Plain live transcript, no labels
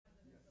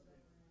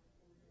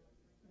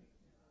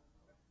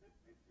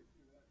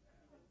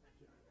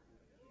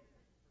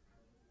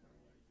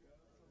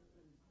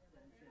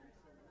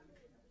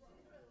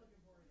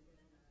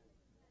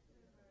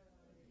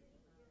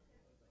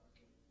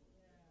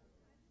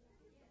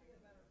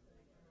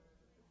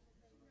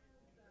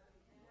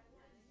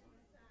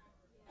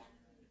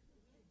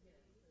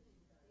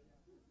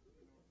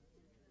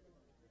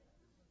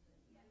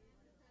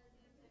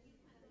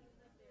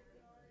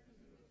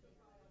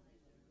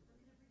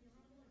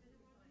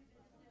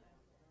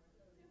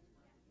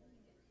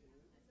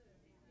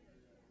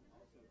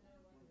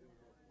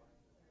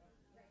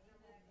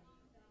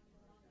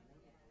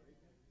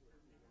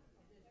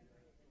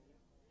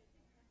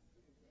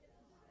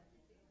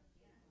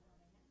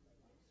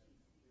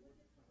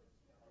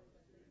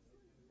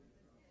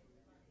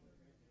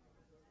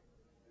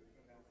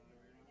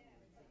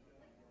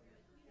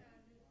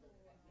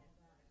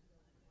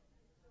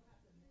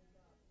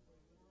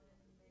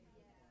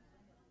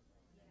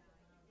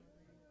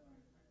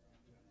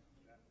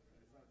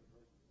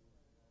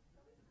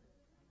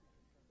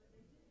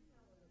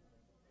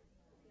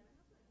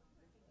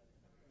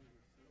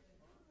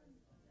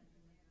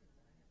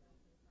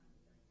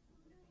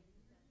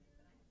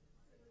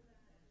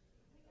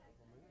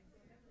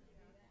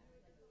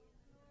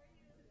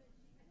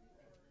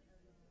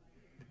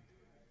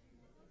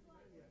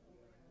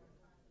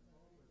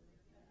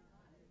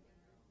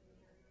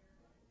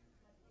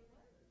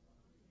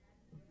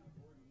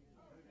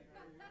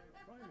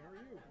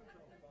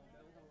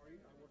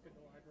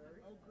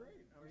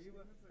you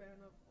a fan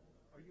of?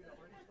 Are you the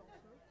artist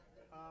also?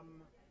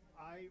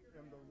 I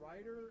am the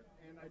writer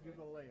and I do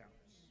the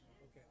layouts.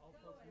 Okay,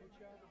 Alphonse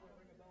Mucha, does that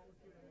ring a bell with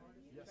you? An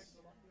artist? Yes. Check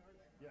the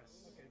artist? Yes.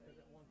 Okay, because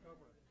that one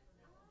cover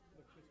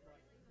looks just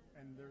like.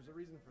 And there's a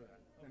reason for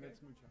that, and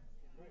it's Mucha.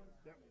 Great.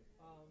 Yep.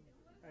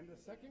 And the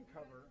second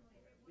cover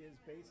is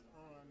based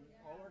on,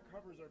 all our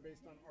covers are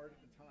based on art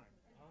at the time.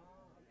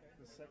 Okay.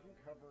 The second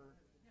cover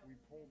we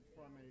pulled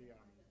from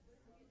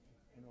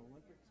an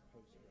Olympics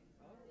poster.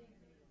 Oh.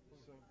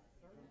 So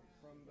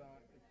from the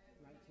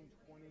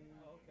 1920,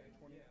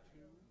 22,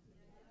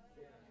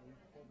 Yeah. we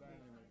pulled that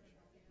image.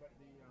 But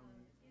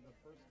the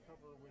first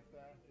cover with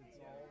that, it's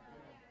all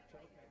check.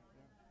 Okay.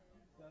 Yeah.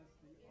 Does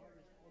the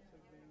artist also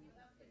do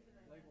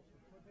labels for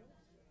foothills?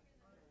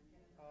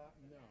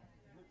 No.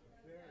 It looks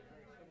very,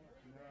 very similar.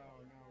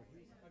 No.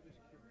 I'm just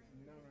curious.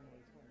 No,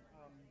 it's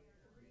fine.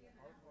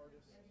 Our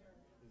artist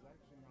is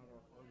actually not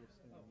our artist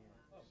anymore.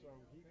 So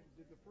he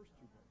did the first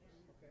two books.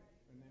 Okay.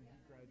 And then he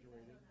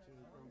graduated to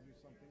go do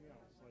something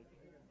else. Like,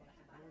 he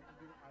wanted to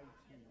do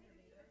IT.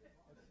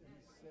 He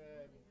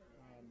said,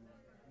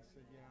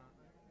 yeah,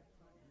 I don't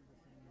do this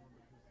anymore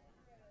because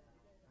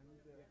I need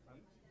to,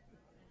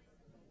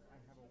 I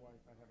have a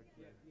wife, I have a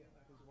kid. Yeah.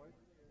 His wife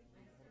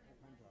had a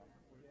full-time job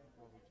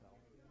for a hotel.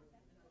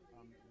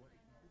 What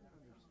he didn't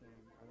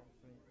understand, I don't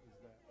think, is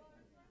that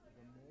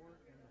the more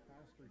and the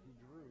faster he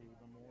drew,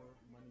 the more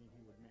money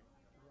he would make.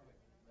 Right.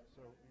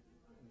 So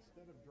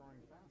instead of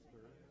drawing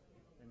faster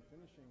and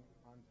finishing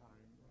on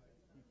time,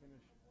 he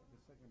finished the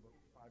second book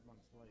 5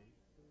 months late.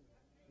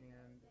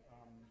 And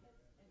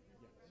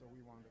so we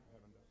wound up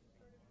having to.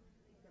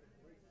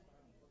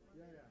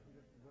 Yeah. He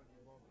did,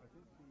 well, I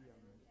think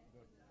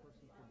the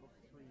person for book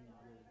 3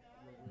 you'll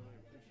really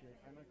appreciate.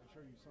 I'd like to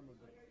show you some of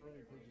the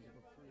early pages of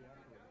book 3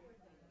 after.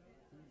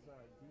 He's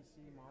a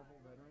DC Marvel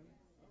veteran,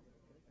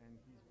 and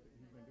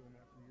he's been doing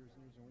that for years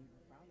and years. And we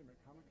found him at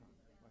Comic-Con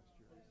last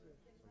year.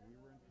 So we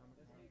were in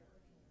Comic-Con.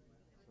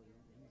 So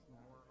he's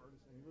now our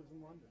artist, and he lives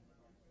in London.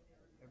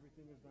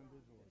 Everything is done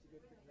digitally.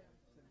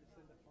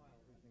 Send a file.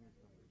 Everything is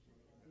done digitally.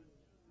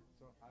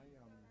 So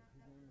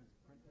his name is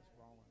Prentice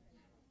Rollins.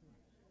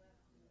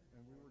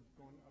 And we were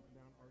going up and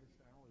down Artist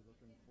Alley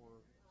looking for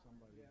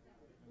somebody.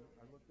 And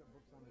I looked at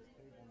books on his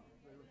table, and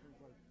there were things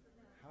like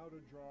how to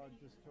draw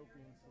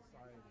dystopian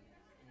societies.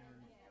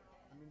 And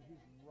I mean, he's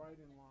right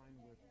in line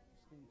with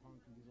steampunk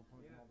and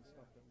dieselpunk and all the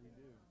stuff that we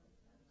do.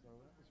 So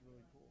that was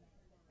really cool.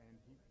 And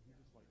he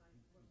just like,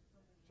 he's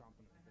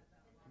chomping at the bit.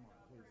 Come on,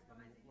 please,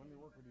 let me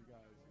work with you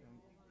guys. And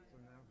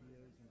so now he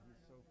is, and he's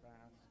so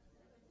fast.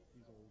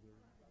 He's older.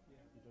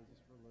 Yeah. He does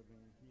this for a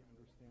living. He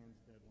understands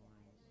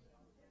deadlines.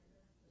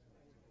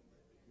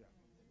 Yeah,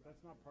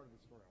 that's not part of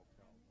the story I'll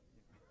tell.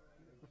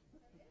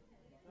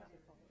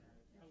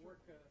 I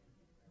work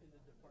in the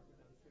department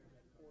downstairs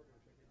at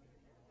Porter's. I get into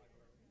the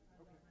library.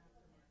 Okay.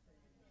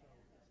 So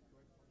it's a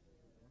great place.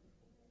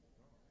 Wonderful.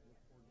 Well, I look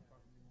forward to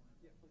talking to you more.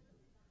 Yeah, please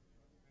do.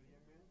 Ready,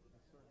 young man?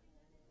 Yes, sir.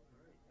 All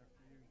right.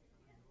 After you.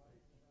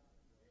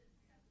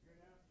 Good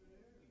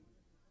afternoon.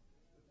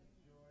 It's a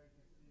joy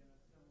to see an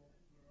assembled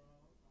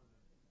plurale on a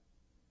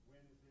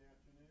Wednesday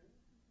afternoon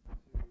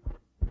to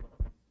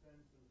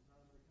spend some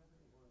time with the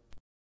company.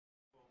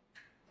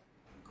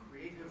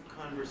 Creative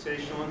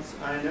conversationalists,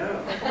 I know.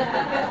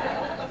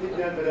 Steve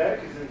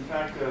Nedvidek is in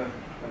fact,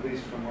 at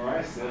least from where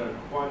I sit, a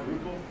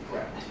quadruple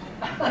threat.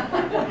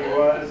 He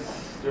was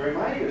during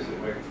my years at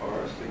Wake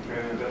Forest, and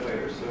came a bit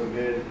later, so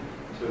mid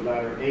to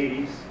latter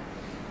 80s.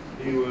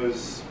 He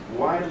was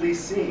widely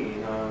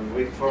seen on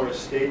Wake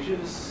Forest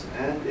stages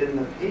and in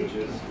the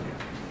pages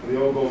of the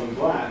Old Gold and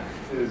Black.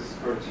 His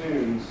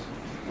cartoons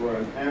were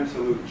an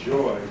absolute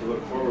joy to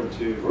look forward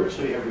to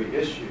virtually every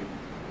issue.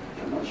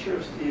 I'm not sure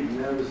if Steve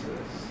knows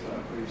this.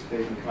 We've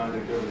stayed in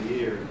contact over the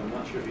years. I'm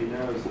not sure if he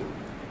knows that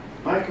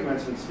my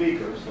commencement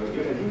speaker,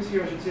 and he was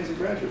here, I should say, as a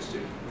graduate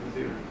student in the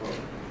theater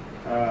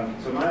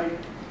department. So my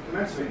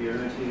commencement year,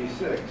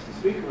 1986, the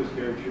speaker was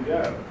Gary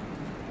Trudeau.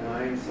 And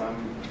I, in some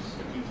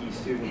geeky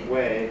student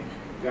way,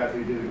 got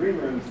to do the green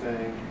room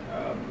thing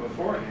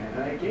beforehand,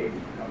 and I gave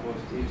him a couple of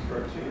Steve's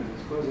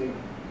cartoons, including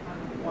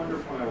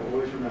wonderful, I will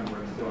always remember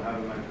and still have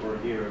in my drawer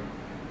here,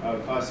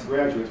 class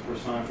graduates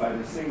personified in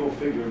a single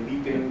figure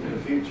leaping into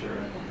the future.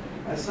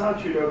 I saw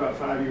Trudeau about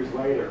 5 years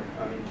later.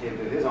 He came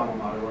to his alma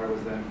mater where I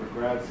was then for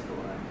grad school,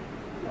 and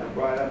I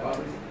brought up all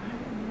these, I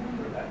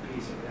remember that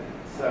piece of it.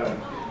 So,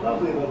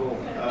 lovely little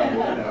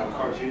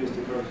cartoonist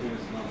to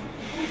cartoonist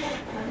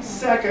moment.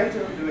 Second,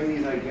 doing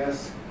these, I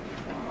guess,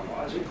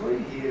 chronologically,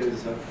 he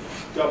is a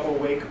double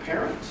Wake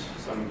parent.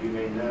 Some of you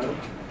may know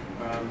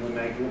the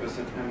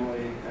magnificent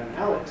Emily and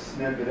Alex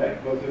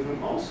Nedvidek, both of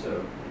whom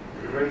also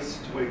graced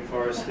Wake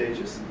Forest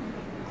stages,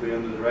 including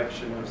under the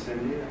direction of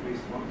Cindy, at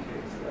least one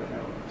case that I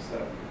know of.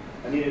 So,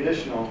 a neat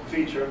additional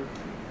feature.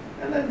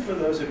 And then for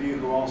those of you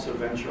who also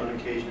venture on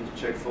occasion to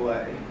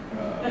Chick-fil-A,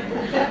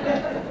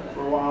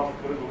 for a while, for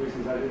political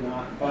reasons, I did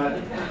not. But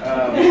A,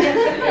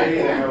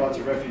 there are lots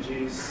of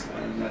refugees,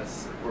 and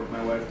that's work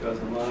my wife does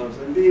and loves.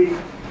 And B,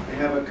 they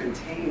have a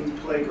contained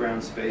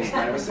playground space, and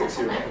I have a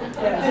 6-year-old.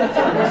 So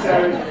every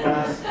Saturday for the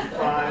last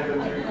 5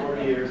 3/4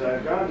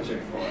 to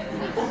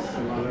Chick-fil-A.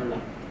 Some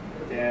other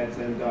dads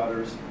and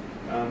daughters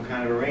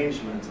kind of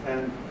arrangements.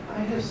 And I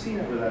have seen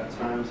over that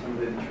time some of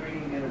the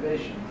intriguing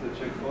innovations at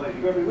Chick-fil-A.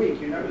 You go every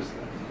week, you notice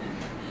that.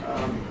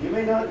 You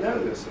may not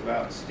know this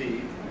about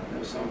Steve. I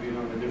know some of you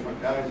know him in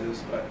different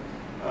guises, but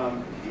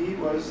he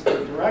was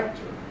the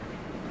director,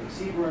 the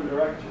conceiver and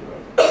director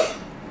of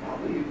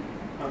probably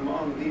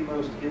among the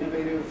most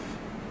innovative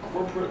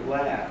corporate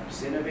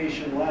labs,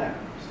 innovation labs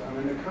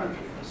in the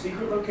country. A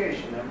secret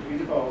location, never to be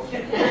divulged,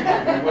 in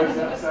the woods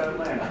outside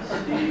Atlanta.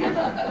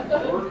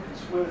 Steve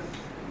works with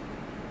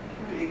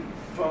big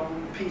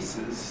foam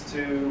pieces to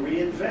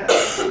reinvent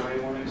the way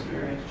one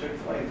experiences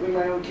Chick-fil-A, including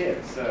my own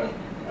kids. So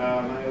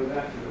I owe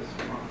that to this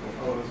remarkable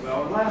fellow as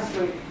well. And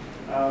lastly,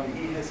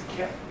 he has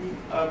kept me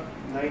up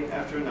night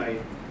after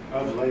night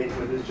of late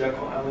with his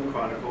Jekyll Island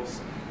Chronicles.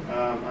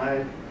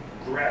 I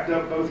grabbed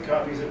up both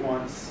copies at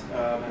once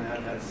and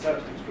have had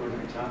such an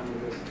extraordinary time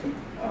with this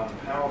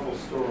powerful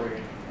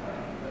story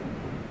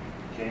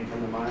that came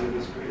from the mind of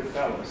this creative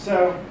fellow.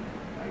 So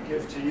I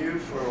give to you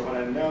for what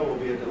I know will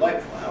be a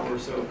delightful hour or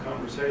so of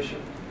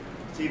conversation.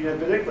 Steve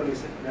Nedvidek, let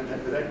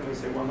me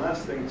say one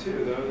last thing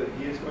too, though, that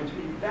he is going to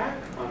be back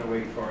on a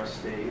Wake Forest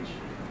stage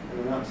in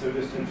the not so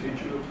distant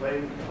future to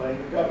playing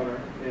the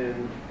governor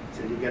in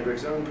Cindy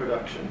Gendrick's own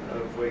production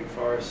of Wake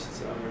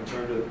Forest's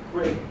return to the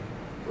great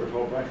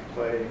Bertolt Brecht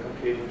play,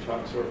 Occasion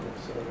Chalk Circle.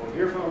 So we'll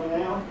hear from him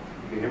now.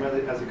 You can hear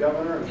him as a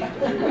governor in just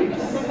a few weeks.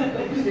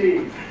 Thank you,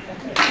 Steve.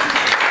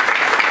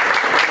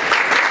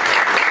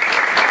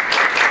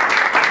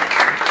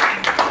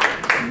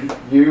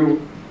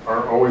 You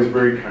are always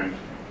very kind,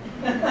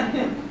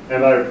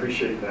 and I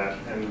appreciate that.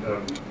 And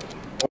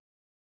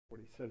what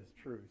he said is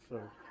true, so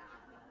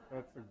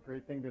that's a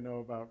great thing to know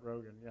about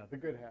Rogan. Yeah, the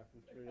good half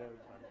is true. Yeah,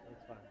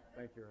 that's fine.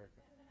 Thank you,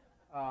 Erica.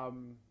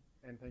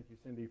 And thank you,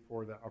 Cindy,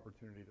 for the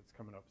opportunity that's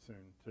coming up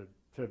soon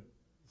to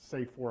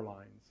say 4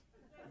 lines.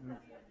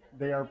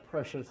 They are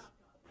precious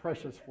 4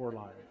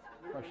 lines.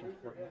 Precious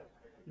 4 lines.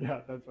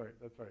 Yeah, that's right.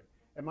 That's right.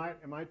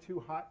 Am I too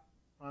hot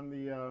on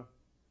the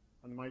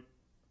mic?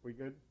 We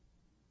good?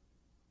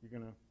 You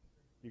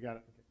got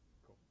it? Okay,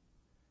 cool.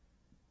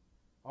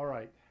 All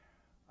right.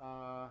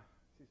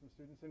 See some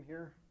students in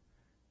here?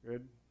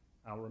 Good.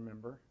 I'll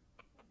remember.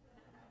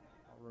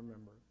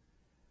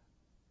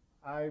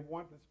 I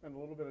want to spend a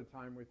little bit of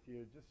time with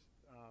you. Just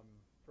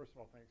first of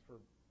all, thanks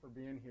for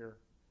being here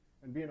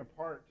and being a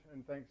part,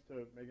 and thanks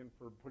to Megan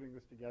for putting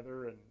this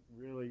together and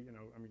really,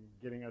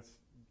 getting us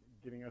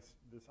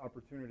this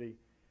opportunity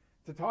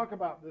to talk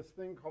about this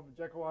thing called the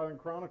Jekyll Island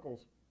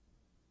Chronicles.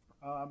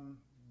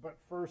 But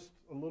first,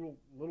 a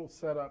little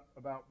setup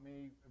about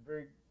me,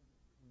 very,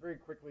 very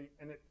quickly,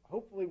 and it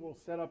hopefully will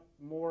set up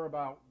more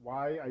about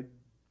why I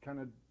kind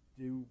of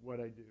do what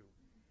I do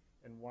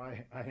and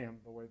why I am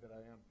the way that I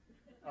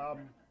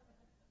am.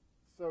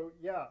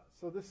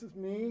 So this is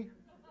me.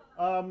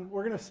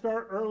 We're going to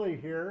start early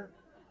here.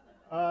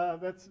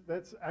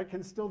 I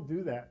can still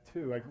do that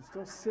too. I can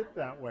still sit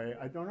that way.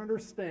 I don't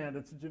understand.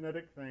 It's a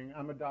genetic thing.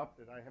 I'm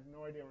adopted. I have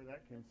no idea where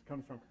that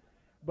comes from.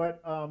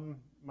 But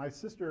my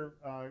sister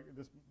and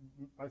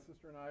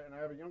I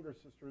have a younger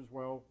sister as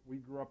well. We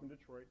grew up in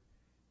Detroit,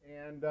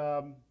 and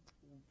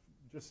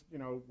just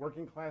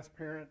working class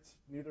parents.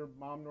 Neither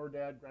mom nor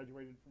dad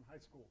graduated from high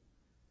school.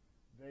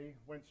 They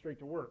went straight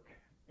to work,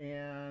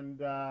 and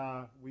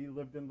we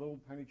lived in little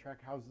tiny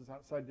tract houses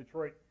outside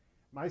Detroit.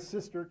 My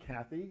sister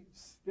Kathy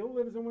still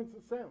lives in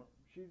Winston-Salem.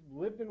 She's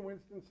lived in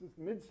Winston since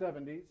the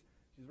mid-'70s.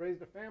 She's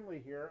raised a family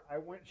here.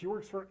 She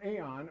works for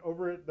Aon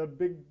over at the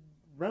big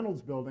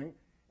Reynolds building.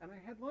 And I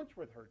had lunch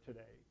with her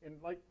today in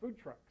food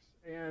trucks.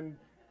 And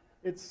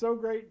it's so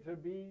great to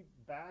be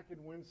back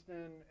in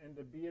Winston and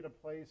to be at a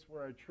place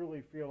where I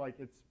truly feel like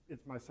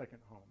it's my second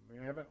home.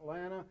 I have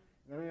Atlanta, and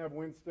then I have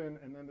Winston,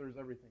 and then there's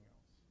everything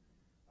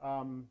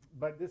else.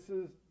 But this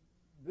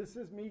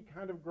is me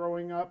kind of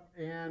growing up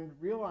and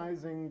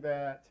realizing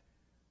that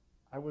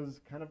I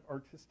was kind of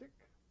artistic.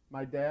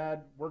 My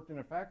dad worked in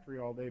a factory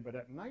all day, but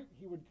at night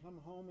he would come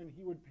home and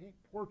he would paint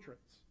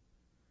portraits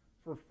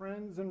for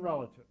friends and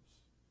relatives.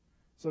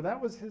 So that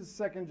was his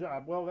second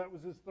job. Well, that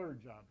was his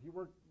third job. He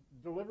worked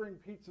delivering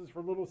pizzas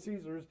for Little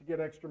Caesars to get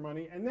extra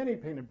money, and then he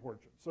painted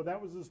portraits. So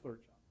that was his third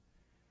job.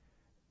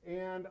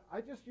 And I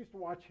just used to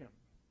watch him,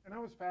 and I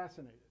was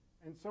fascinated.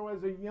 And so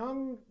as a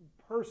young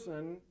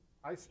person,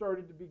 I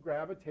started to be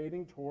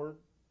gravitating toward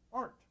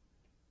art.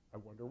 I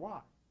wonder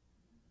why.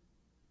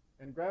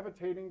 And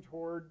gravitating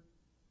toward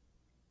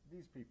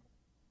these people,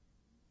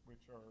 which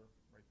are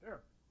right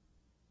there.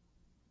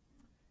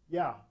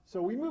 Yeah,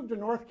 so we moved to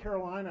North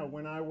Carolina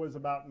when I was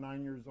about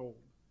 9 years old.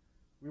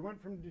 We went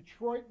from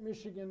Detroit,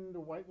 Michigan to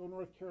Whiteville,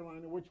 North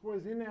Carolina, which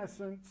was in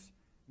essence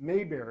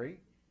Mayberry,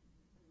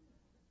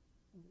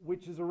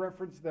 which is a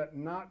reference that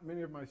not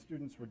many of my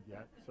students would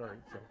get. Sorry,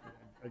 so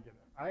I get it.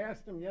 I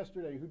asked him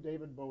yesterday who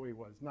David Bowie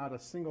was. Not a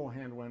single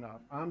hand went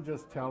up. I'm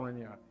just telling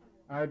you.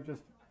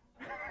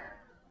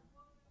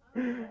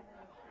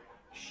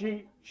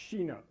 She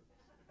knows,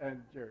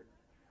 and Jerry.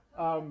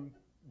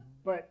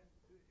 But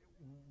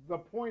the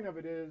point of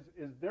it is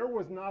there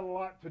was not a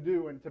lot to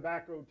do in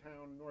Tobacco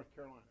Town, North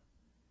Carolina,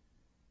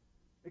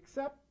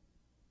 except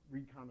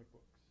read comic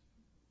books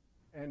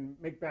and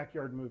make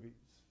backyard movies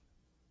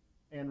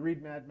and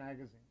read Mad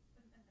Magazine.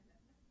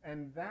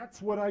 And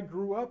that's what I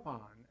grew up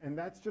on, and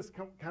that's just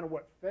kind of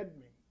what fed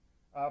me.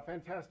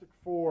 Fantastic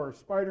Four,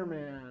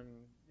 Spider-Man,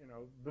 you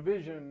know, The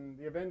Vision,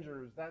 The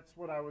Avengers, that's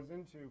what I was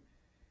into.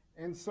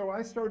 And so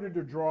I started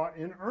to draw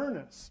in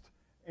earnest.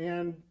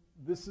 And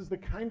this is the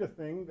kind of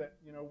thing that,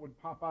 you know, would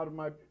pop out of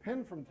my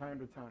pen from time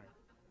to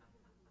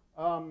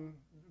time.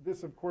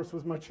 This, of course,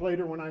 was much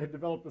later when I had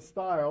developed a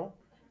style.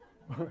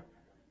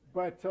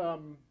 But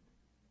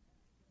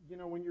you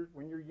know, when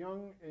you're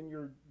young and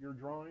you're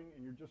drawing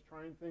and you're just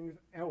trying things.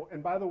 Oh,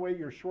 and by the way,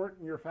 you're short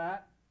and you're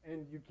fat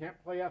and you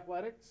can't play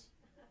athletics.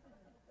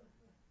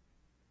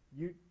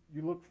 You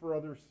look for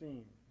other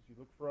scenes. You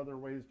look for other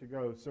ways to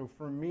go. So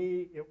for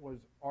me, it was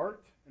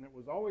art, and it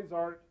was always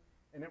art,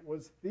 and it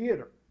was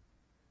theater.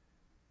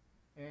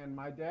 And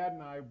my dad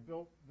and I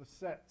built the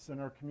sets in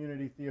our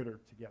community theater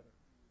together.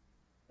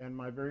 And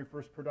my very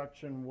first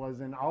production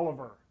was in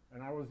Oliver,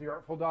 and I was the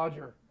Artful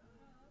Dodger.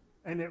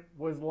 And it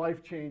was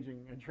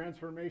life-changing and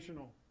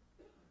transformational.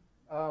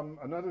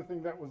 Another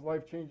thing that was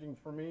life-changing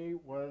for me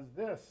was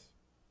this,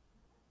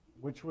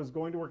 which was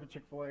going to work at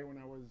Chick-fil-A when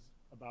I was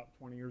about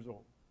 20 years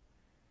old.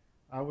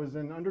 I was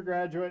an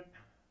undergraduate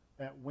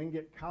at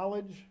Wingate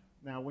College,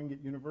 now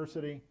Wingate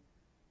University,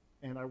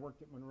 and I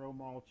worked at Monroe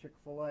Mall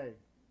Chick-fil-A,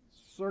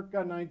 circa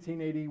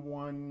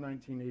 1981,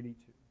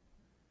 1982.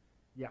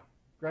 Yeah,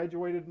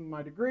 graduated with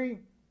my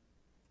degree,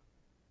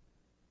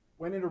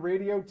 went into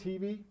radio,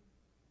 TV,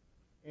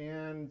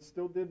 and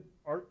still did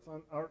art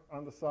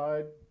on the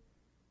side.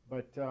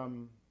 But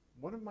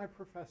one of my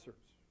professors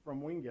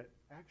from Wingate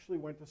actually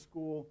went to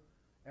school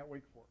at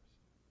Wake Forest.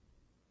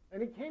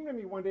 And he came to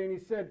me one day and he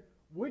said,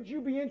 would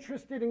you be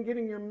interested in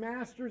getting your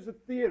master's of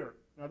theater?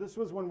 Now, this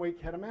was when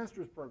Wake had a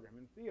master's program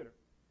in theater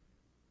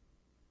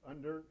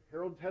under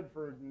Harold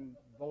Tedford and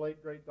the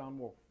late, great Don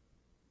Wolfe.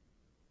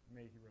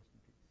 May he rest in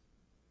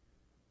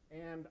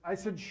peace. And I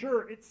said,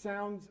 sure, it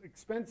sounds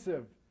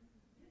expensive.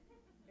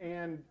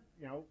 And,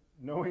 you know,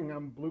 knowing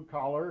I'm blue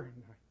collar,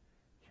 you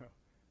know,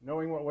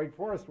 knowing what Wake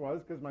Forest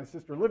was, because my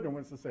sister lived in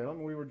Winston-Salem,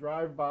 and we would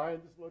drive by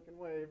and just look and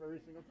wave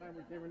every single time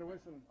we came into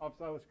Winston, off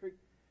Silas Creek.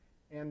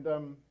 And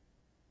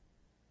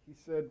he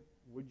said,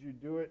 would you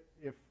do it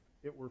if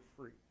it were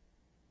free?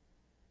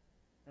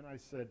 And I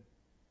said,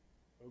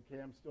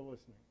 okay, I'm still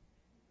listening.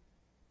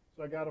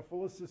 So I got a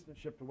full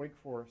assistantship to Wake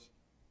Forest.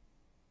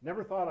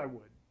 Never thought I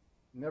would.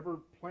 Never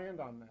planned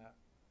on that.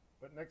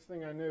 But next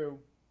thing I knew,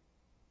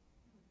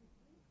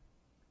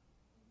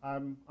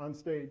 I'm on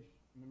stage,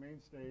 on the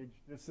main stage.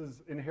 This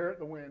is Inherit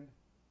the Wind,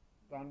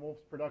 Don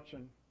Wolfe's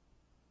production,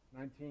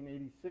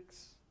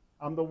 1986.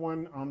 I'm the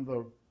one on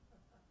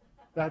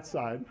that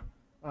side,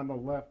 on the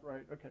left,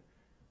 right, okay.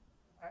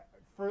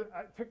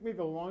 It took me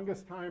the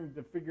longest time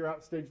to figure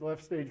out stage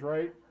left, stage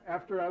right.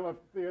 After I left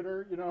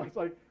theater, you know, it's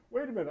like,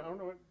 wait a minute, I don't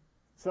know what.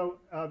 So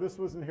this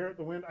was Inherit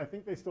the Wind. I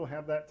think they still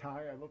have that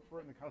tie. I looked for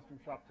it in the costume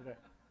shop today.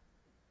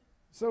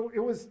 So it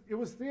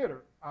was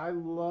theater. I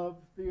love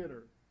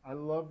theater. I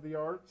love the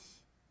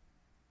arts,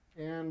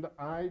 and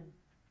I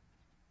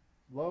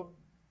love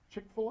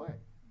Chick-fil-A.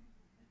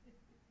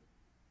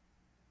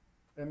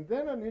 And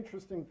then an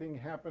interesting thing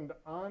happened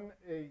on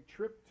a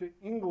trip to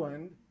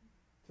England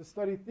to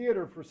study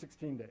theater for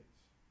 16 days.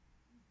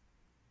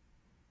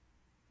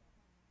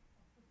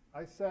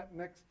 I sat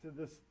next to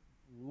this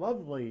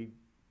lovely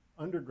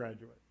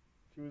undergraduate.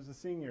 She was a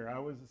senior. I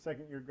was a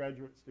second-year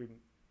graduate student.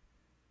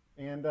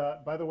 And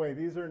by the way,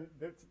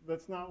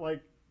 that's not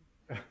like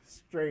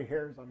stray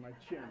hairs on my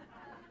chin.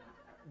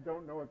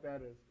 Don't know what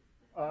that is.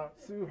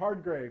 Sue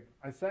Hardgrave.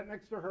 I sat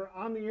next to her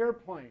on the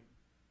airplane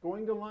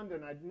going to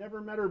London. I'd never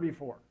met her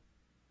before.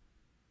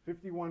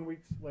 51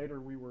 weeks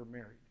later, we were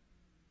married.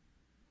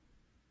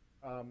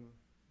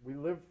 We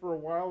lived for a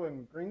while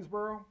in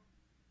Greensboro,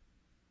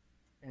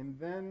 and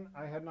then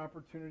I had an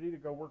opportunity to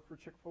go work for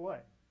Chick-fil-A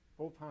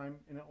full-time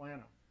in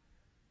Atlanta,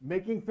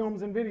 making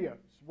films and videos,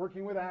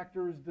 working with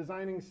actors,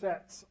 designing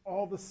sets,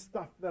 all the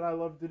stuff that I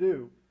love to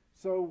do.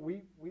 So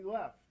we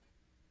left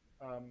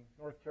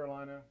North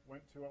Carolina,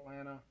 went to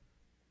Atlanta,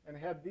 and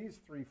had these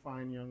three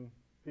fine young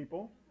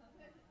people.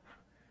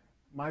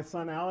 My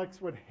son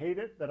Alex would hate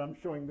it that I'm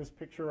showing this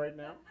picture right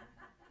now.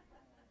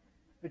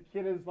 The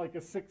kid is like a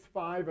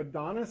 6'5"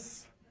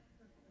 Adonis,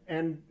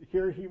 and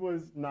here he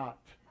was not,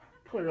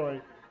 clearly.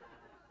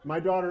 My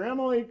daughter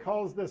Emily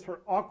calls this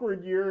her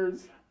awkward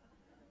years.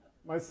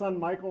 My son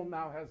Michael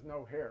now has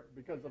no hair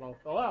because it all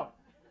fell out.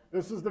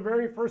 This was the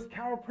very first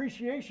Cow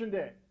Appreciation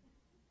Day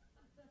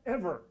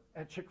ever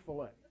at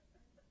Chick-fil-A.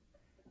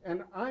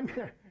 And I'm,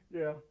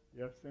 yeah,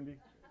 Cindy.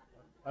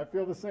 I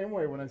feel the same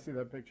way when I see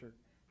that picture.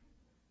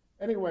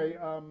 Anyway,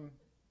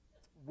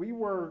 we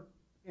were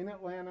in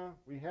Atlanta.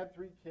 We had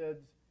 3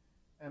 kids,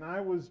 and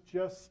I was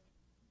just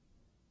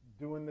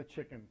doing the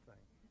chicken thing.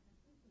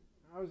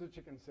 I was a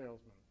chicken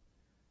salesman.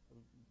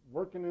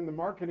 working in the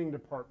marketing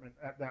department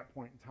at that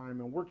point in time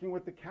and working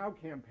with the cow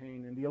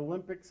campaign and the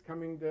Olympics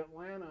coming to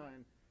Atlanta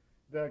and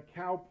the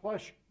cow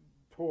plush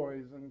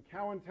toys and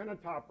cow antenna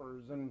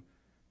toppers and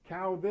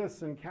cow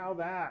this and cow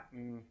that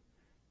and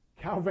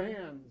cow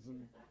vans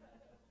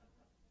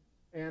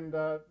and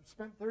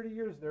spent 30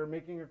 years there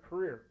making a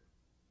career.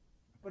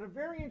 But a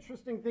very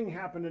interesting thing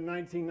happened in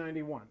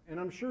 1991, and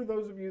I'm sure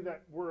those of you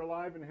that were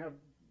alive and have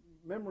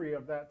memory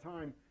of that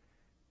time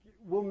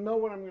will know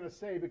what I'm going to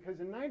say, because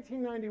in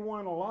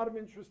 1991 a lot of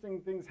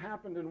interesting things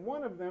happened, and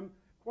one of them,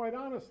 quite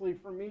honestly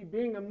for me,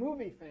 being a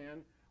movie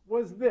fan,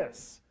 was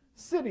this: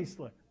 City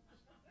Slickers.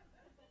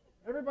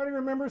 Everybody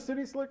remember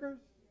City Slickers?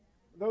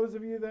 Those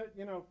of you that,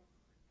 you know,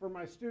 for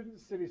my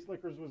students, City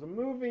Slickers was a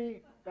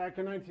movie back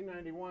in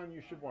 1991.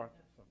 You should watch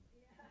it someday.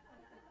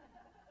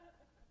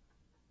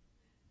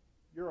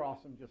 You're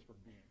awesome just for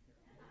being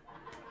here.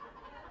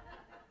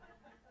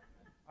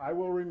 I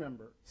will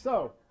remember.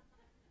 So,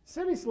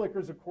 City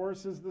Slickers, of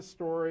course, is the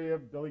story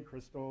of Billy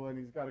Crystal, and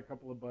he's got a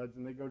couple of buds,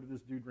 and they go to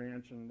this dude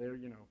ranch, and they're,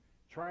 you know,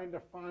 trying to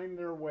find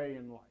their way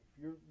in life.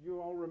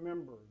 You all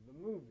remember the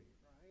movie,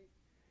 right?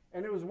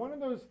 And it was one of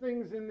those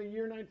things in the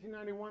year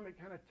 1991 that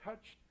kind of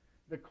touched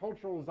the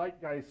cultural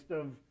zeitgeist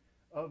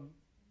of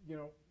you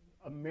know,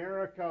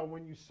 America,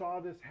 when you saw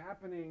this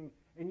happening,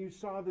 and you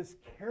saw this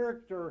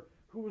character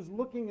who was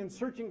looking and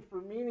searching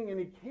for meaning, and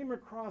he came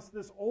across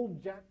this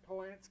old Jack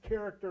Palance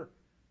character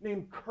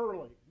named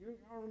Curly. You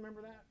all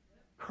remember that?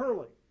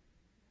 Curly.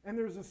 And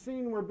there's a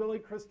scene where Billy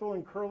Crystal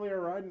and Curly are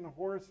riding a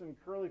horse, and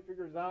Curly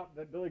figures out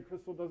that Billy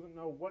Crystal doesn't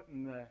know what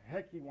in the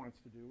heck he wants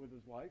to do with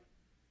his life.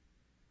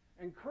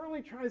 And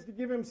Curly tries to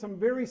give him some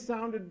very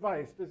sound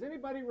advice. Does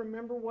anybody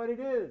remember what it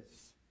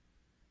is?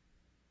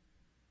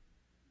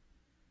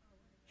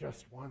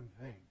 Just one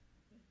thing.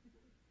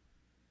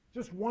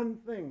 Just one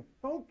thing.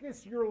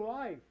 Focus your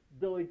life,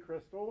 Billy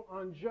Crystal,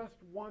 on just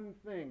one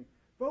thing.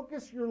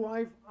 Focus your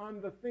life on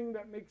the thing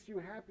that makes you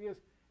happiest,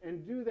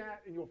 and do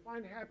that, and you'll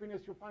find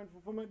happiness, you'll find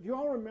fulfillment. Do you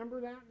all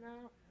remember that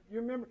now? You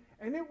remember?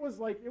 And it was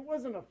like, it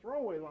wasn't a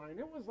throwaway line.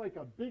 It was like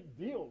a big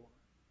deal line.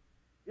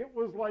 It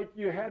was like,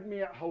 you had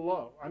me at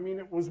hello. I mean,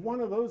 it was one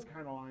of those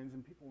kind of lines,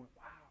 and people went,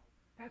 wow,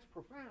 that's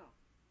profound.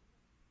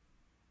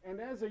 And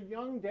as a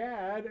young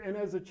dad and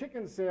as a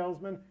chicken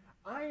salesman,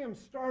 I am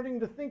starting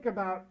to think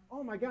about,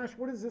 oh my gosh,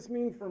 what does this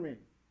mean for me?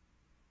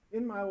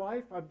 In my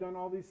life, I've done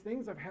all these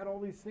things, I've had all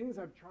these things,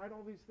 I've tried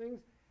all these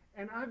things,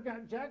 and I've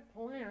got Jack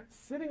Palance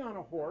sitting on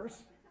a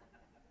horse,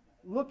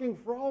 looking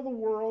for all the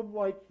world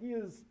like he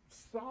is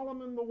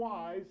Solomon the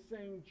Wise,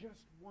 saying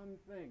just one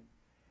thing.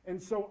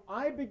 And so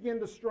I begin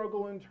to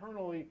struggle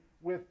internally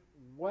with,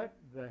 what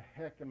the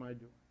heck am I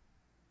doing?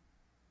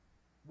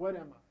 What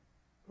am I?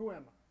 Who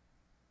am I?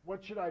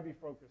 What should I be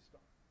focused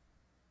on?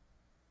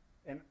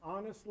 And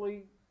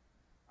honestly,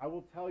 I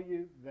will tell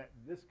you that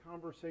this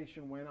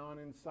conversation went on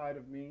inside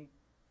of me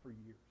for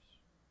years.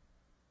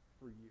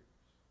 For years.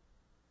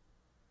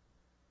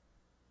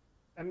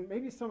 And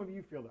maybe some of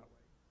you feel that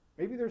way.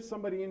 Maybe there's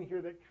somebody in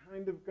here that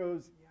kind of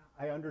goes,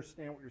 yeah, I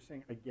understand what you're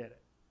saying, I get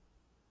it.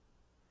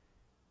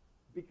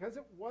 Because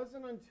it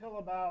wasn't until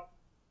about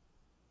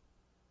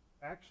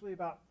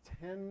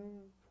 10,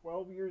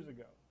 12 years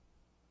ago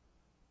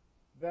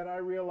that I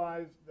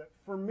realized that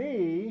for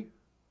me,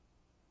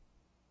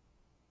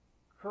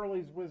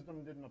 Curly's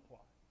wisdom didn't apply.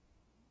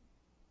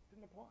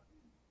 Didn't apply.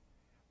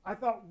 I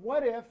thought,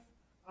 what if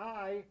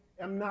I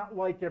am not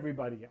like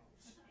everybody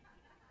else?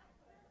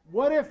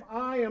 What if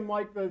I am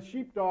like the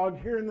sheepdog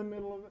here in the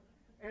middle of it,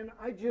 and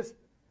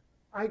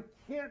I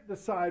can't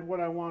decide what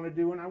I want to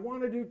do, and I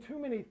want to do too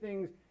many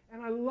things,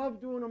 and I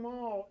love doing them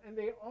all, and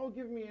they all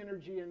give me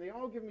energy, and they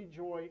all give me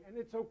joy, and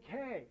it's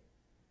okay.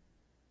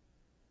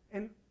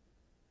 And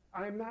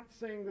I'm not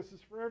saying this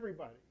is for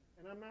everybody.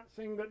 And I'm not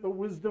saying that the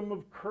wisdom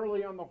of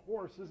Curly on the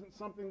horse isn't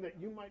something that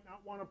you might not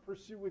want to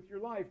pursue with your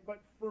life.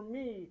 But for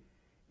me,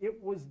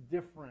 it was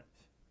different.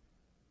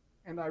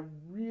 And I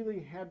really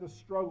had to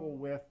struggle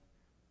with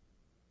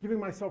giving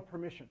myself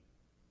permission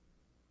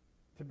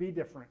to be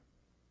different,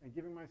 and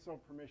giving myself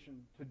permission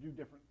to do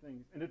different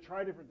things and to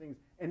try different things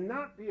and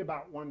not be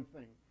about one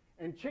thing.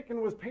 And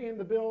chicken was paying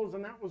the bills,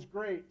 and that was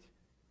great.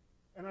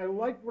 And I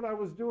liked what I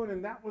was doing,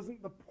 and that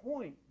wasn't the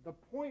point. The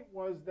point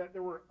was that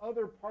there were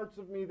other parts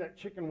of me that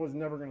chicken was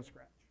never going to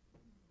scratch.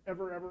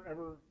 Ever, ever,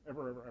 ever,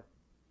 ever, ever, ever.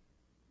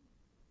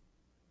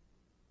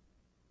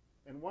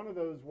 And one of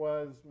those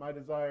was my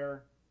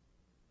desire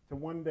to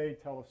one day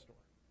tell a story.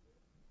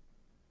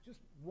 Just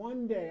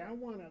one day, I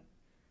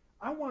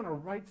want to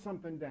write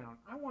something down.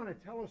 I want to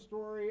tell a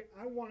story.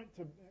 I want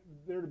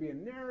there to be a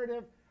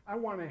narrative. I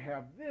want to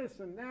have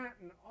this and that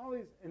and all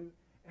these, and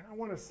I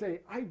want to say,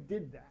 I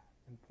did that,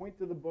 and point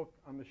to the book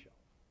on the shelf.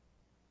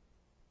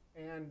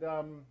 And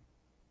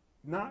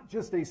not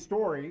just a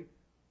story,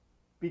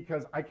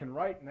 because I can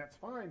write and that's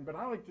fine, but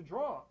I like to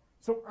draw.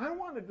 So I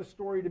wanted the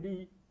story to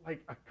be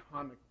like a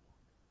comic book,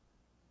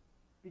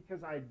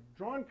 because I'd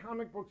drawn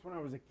comic books when I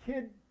was a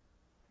kid,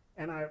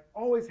 and I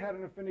always had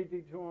an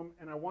affinity to them,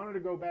 and I wanted to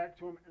go back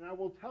to them. And I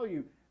will tell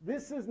you,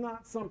 this is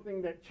not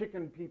something that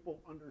chicken people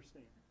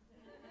understand.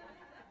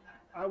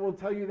 I will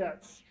tell you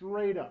that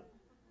straight up.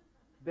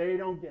 They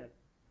don't get it.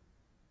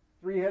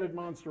 Three-headed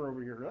monster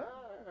over here. Ah.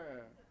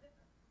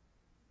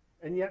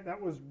 And yet that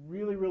was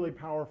really, really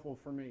powerful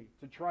for me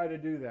to try to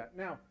do that.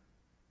 Now,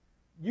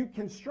 you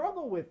can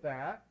struggle with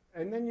that,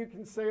 and then you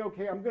can say,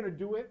 okay, I'm going to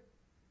do it,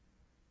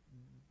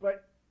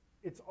 but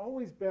it's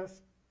always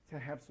best to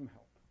have some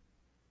help.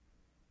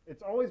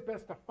 It's always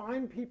best to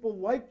find people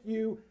like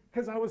you,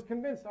 because I was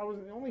convinced I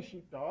wasn't the only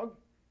sheepdog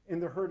in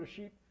the herd of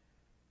sheep.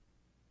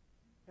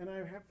 And I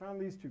have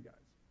found these two guys.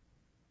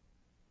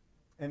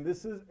 And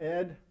this is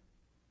Ed,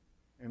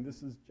 and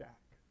this is Jack.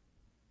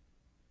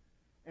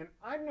 And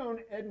I've known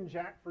Ed and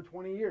Jack for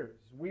 20 years.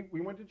 We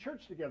went to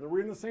church together. We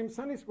were in the same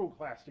Sunday school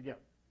class together.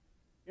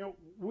 You know,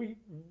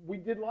 we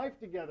did life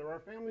together. Our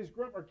families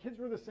grew up. Our kids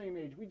were the same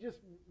age. We just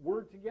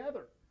were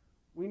together.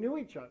 We knew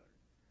each other.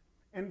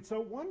 And so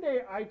one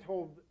day I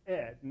told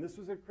Ed, and this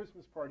was at a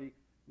Christmas party,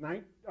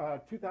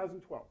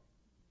 2012.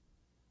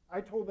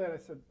 I told Ed, I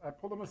said, I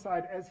pulled him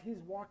aside as he's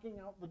walking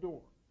out the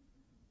door.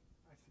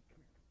 I said,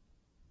 come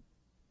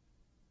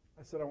here.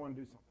 I said, I want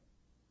to do something.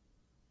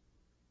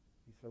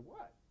 He said,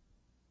 what?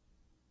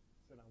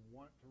 I said, I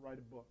want to write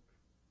a book.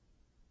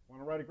 I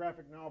want to write a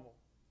graphic novel.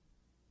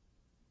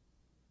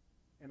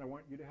 And I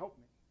want you to help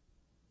me.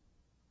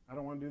 I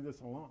don't want to do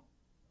this alone.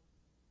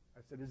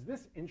 I said, is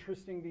this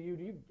interesting to you?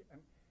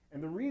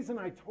 And the reason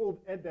I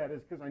told Ed that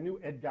is because I knew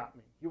Ed got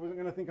me. He wasn't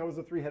going to think I was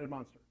a three-headed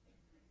monster.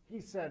 He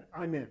said,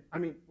 I'm in. I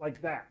mean,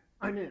 like that.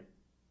 I'm in.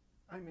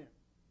 I'm in.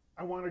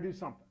 I want to do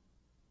something.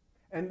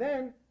 And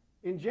then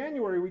in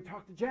January, we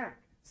talked to Jack.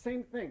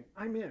 Same thing.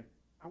 I'm in.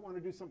 I want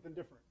to do something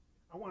different.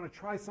 I want to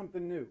try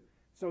something new.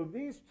 So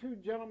these two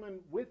gentlemen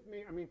with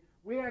me, I mean,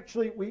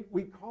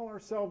 we call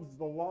ourselves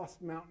the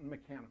Lost Mountain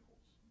Mechanicals.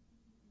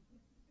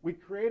 We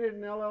created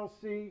an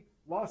LLC,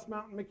 Lost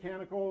Mountain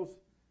Mechanicals.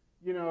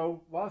 You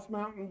know, Lost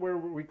Mountain, where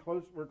we're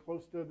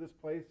close to this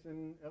place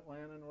in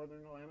Atlanta,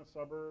 northern Atlanta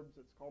suburbs.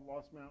 It's called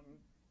Lost Mountain.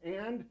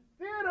 And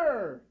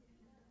theater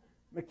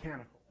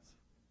mechanicals.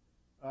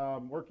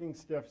 Working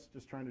stiffs,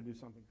 just trying to do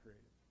something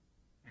creative.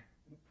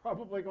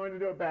 Probably going to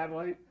do it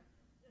badly,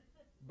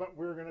 but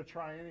we're going to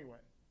try anyway.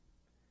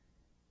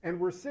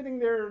 And we're sitting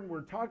there and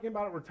we're talking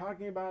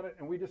about it,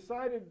 and we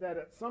decided that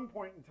at some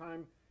point in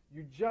time,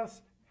 you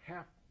just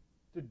have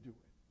to do it.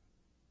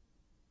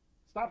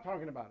 Stop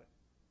talking about it.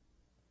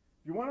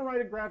 If you want to write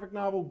a graphic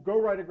novel, go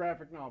write a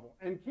graphic novel.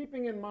 And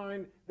keeping in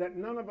mind that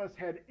none of us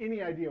had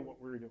any idea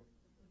what we were doing.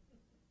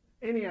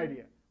 Any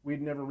idea.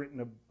 We'd never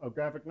written a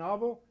graphic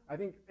novel. I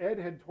think Ed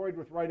had toyed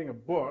with writing a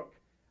book.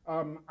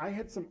 I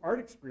had some art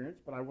experience,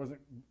 but I wasn't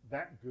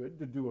that good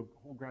to do a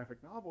whole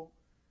graphic novel.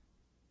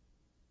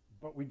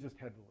 But we just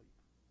had to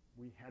leave.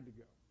 We had to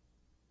go.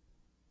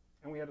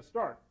 And we had to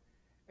start.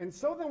 And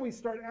so then we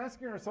start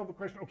asking ourselves the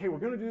question, okay, we're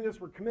going to do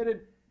this, we're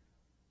committed.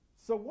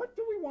 So what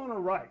do we want to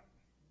write?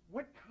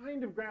 What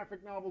kind of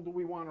graphic novel do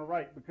we want to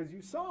write? Because you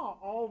saw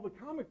all the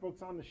comic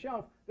books on the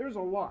shelf. There's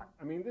a lot.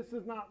 I mean, this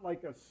is not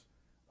like a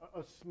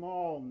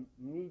small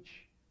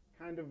niche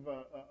kind of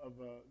a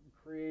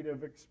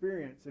creative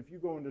experience. If you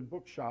go into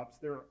bookshops,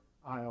 there are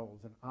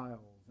aisles and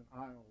aisles and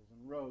aisles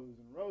and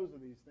rows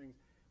of these things.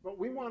 But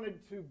we wanted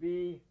to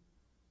be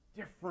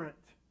different.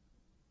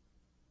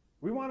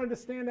 We wanted to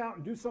stand out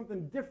and do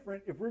something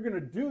different. If we're going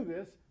to do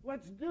this,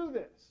 let's do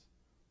this.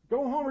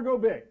 Go home or go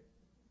big.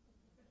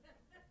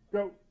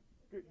 Go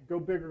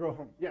big or go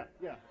home. Yeah.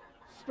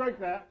 Strike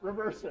that,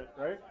 reverse it,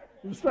 right?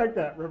 You strike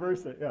that,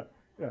 reverse it.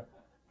 Yeah.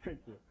 Thank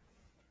you.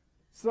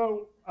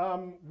 So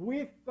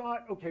we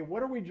thought, okay,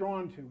 what are we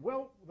drawn to?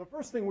 Well, the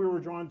first thing we were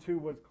drawn to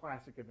was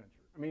classic adventure.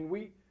 I mean,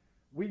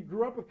 we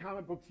grew up with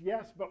comic books,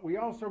 yes, but we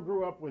also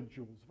grew up with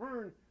Jules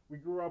Verne. We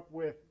grew up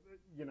with,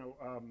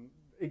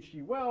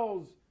 H.G.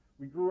 Wells.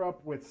 We grew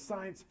up with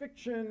science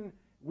fiction.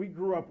 We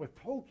grew up with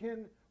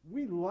Tolkien.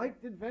 We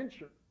liked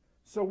adventure.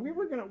 So we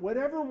were going to,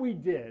 whatever we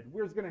did,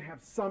 we were going to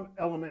have some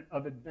element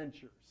of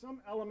adventure, some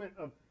element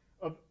of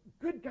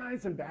good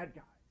guys and bad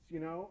guys, you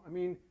know? I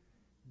mean,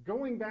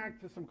 going back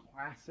to some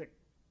classic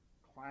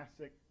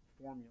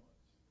formulas.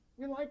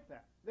 We liked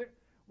that.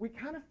 We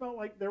kind of felt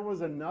like there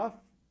was enough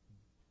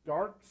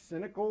dark,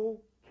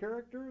 cynical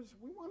characters.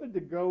 We wanted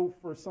to go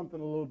for something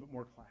a little bit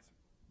more classic.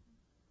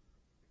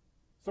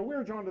 So we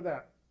were drawn to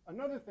that.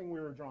 Another thing we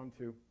were drawn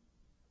to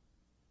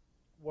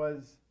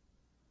was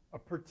a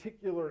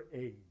particular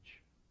age.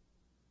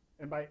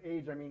 And by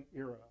age, I mean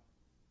era.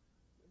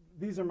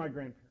 These are my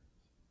grandparents.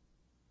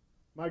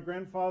 My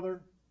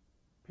grandfather,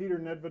 Peter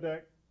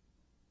Nedvidek,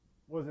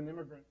 was an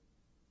immigrant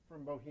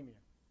from Bohemia.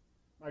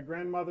 My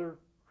grandmother,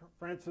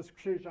 Frances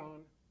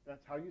Krzyzan,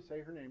 that's how you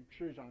say her name,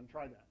 Krzyzan,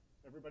 try that.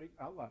 Everybody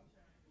out loud.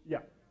 Yeah.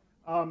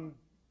 From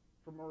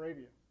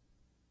Moravia.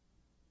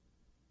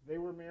 They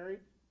were married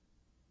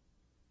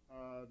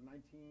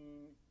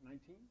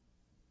 1919.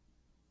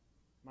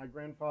 My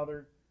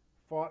grandfather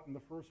fought in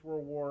the First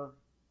World War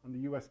on the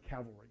U.S.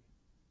 cavalry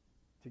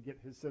to get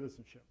his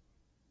citizenship.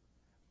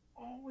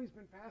 Always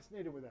been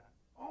fascinated with that.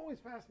 Always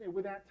fascinated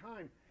with that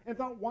time. And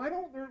thought, why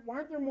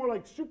aren't there more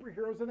like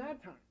superheroes in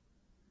that time?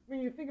 I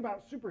mean, you think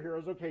about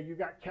superheroes, okay, you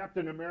got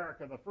Captain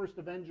America, the first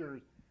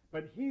Avengers,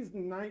 but he's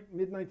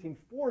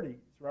mid-1940s,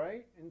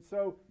 right? And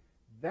so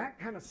that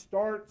kind of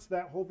starts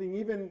that whole thing.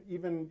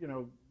 Even you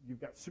know,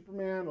 you've got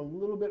Superman a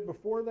little bit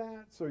before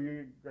that. So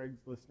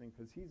Greg's listening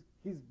because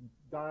he's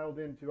dialed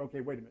into,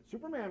 okay, wait a minute.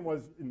 Superman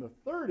was in the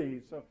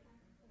 30s,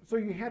 so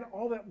you had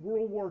all that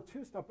World War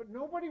II stuff, but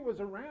nobody was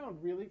around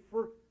really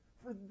for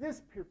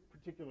this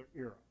particular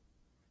era.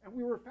 And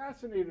we were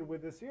fascinated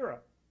with this era.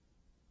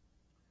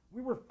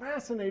 We were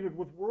fascinated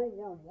with World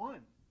War I.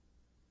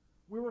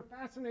 We were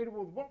fascinated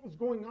with what was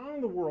going on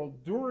in the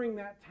world during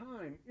that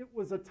time. It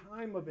was a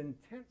time of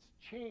intense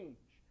change.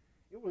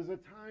 It was a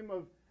time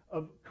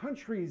of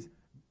countries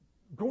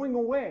going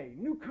away,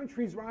 new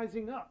countries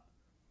rising up.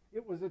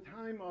 It was a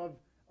time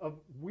of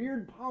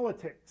weird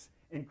politics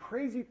and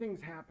crazy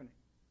things happening.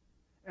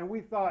 And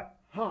we thought,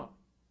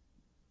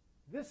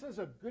 this is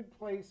a good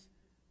place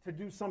to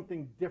do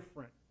something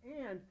different.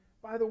 And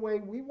by the way,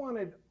 we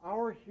wanted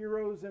our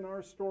heroes in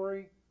our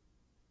story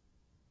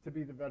to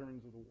be the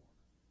veterans of the war.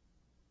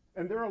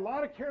 And there are a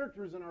lot of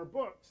characters in our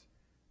books,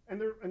 and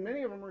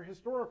many of them are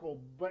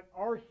historical, but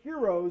our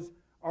heroes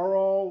are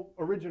all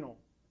original.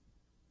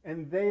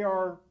 And they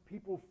are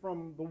people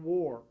from the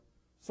war,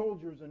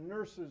 soldiers and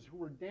nurses who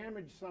were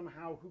damaged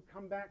somehow, who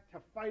come back to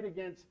fight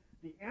against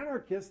the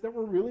anarchists that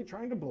were really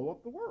trying to blow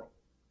up the world.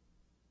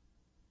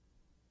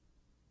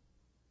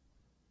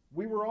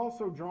 We were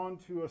also drawn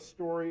to a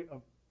story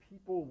of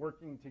people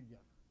working together.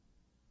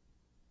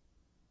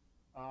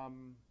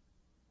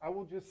 I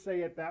will just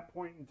say at that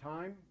point in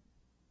time,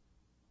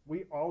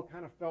 we all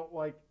kind of felt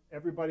like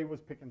everybody was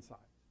picking sides.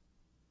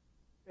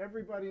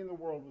 Everybody in the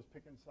world was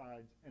picking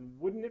sides. And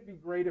wouldn't it be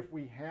great if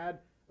we had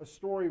a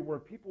story where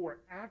people were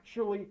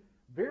actually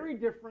very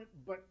different,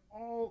 but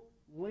all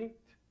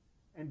linked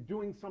and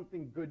doing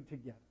something good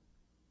together?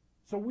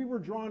 So we were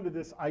drawn to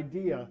this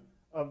idea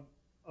of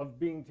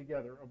being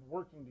together, of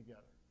working together.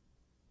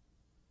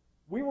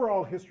 We were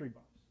all history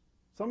buffs.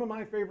 Some of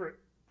my favorite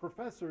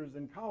professors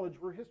in college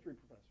were history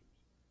professors.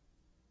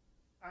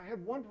 I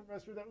had one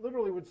professor that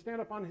literally would stand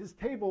up on his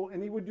table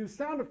and he would do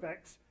sound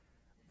effects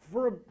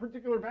for a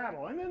particular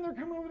battle. And then they're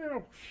coming over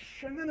there,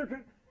 and then they're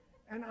coming,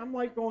 and I'm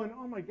like going,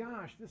 oh my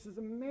gosh, this is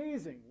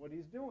amazing what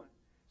he's doing.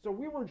 So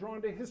we were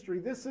drawn to history.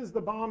 This is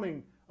the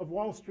bombing of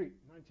Wall Street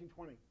in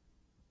 1920.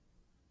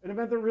 An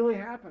event that really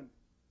happened.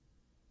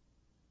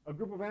 A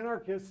group of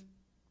anarchists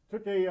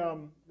took they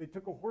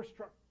took a horse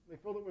truck, they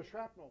filled it with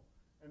shrapnel,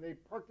 and they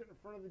parked it in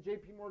front of the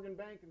J.P. Morgan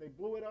Bank, and they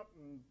blew it up,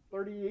 and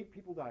 38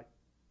 people died.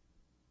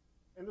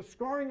 And the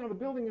scarring on the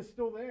building is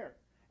still there.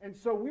 And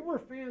so we were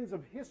fans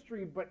of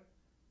history, but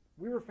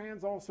we were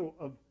fans also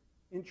of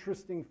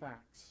interesting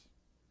facts,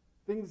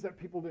 things that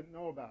people didn't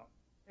know about.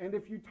 And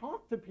if you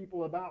talk to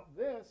people about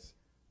this,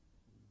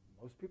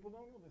 most people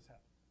don't know this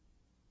happened.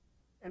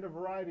 And a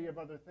variety of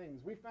other things.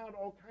 We found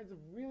all kinds of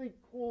really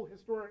cool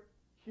historic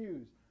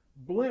cues.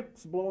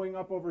 Blimps blowing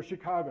up over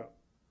Chicago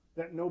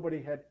that nobody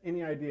had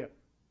any idea.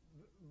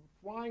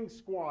 Flying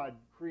squad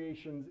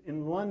creations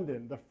in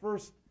London, the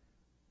first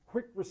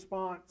quick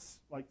response,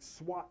 like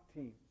SWAT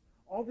teams.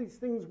 All these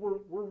things were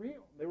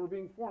real. They were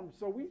being formed.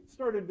 So we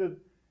started to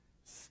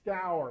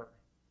scour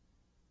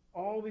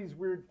all these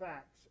weird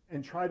facts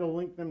and try to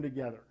link them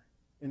together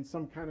in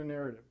some kind of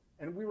narrative.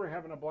 And we were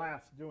having a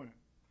blast doing it.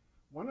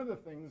 One of the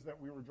things that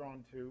we were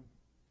drawn to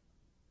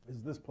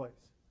is this place.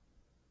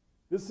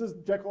 This is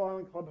Jekyll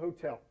Island Club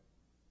Hotel.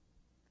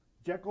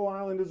 Jekyll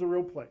Island is a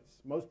real place.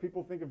 Most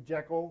people think of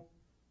Jekyll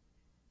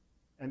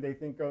and they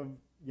think of,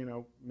 you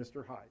know,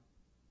 Mr. Hyde.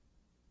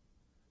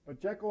 But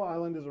Jekyll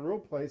Island is a real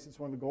place. It's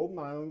one of the Golden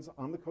Islands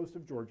on the coast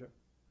of Georgia.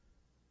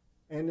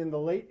 And in the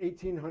late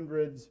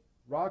 1800s,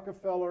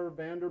 Rockefeller,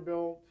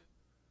 Vanderbilt,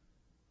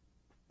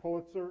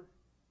 Pulitzer,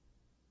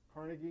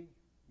 Carnegie,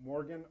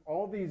 Morgan,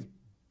 all these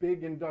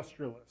big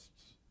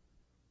industrialists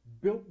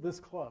built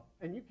this club.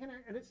 And you can,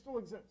 and it still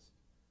exists.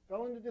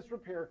 Fell into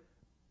disrepair.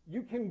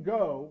 You can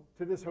go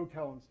to this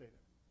hotel and stay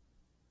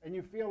there. And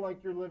you feel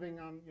like you're living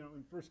on, you know,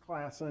 in first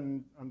class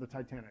on the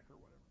Titanic or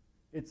whatever.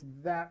 It's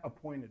that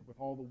appointed with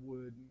all the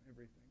wood and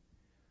everything.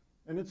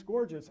 And it's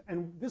gorgeous.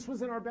 And this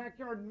was in our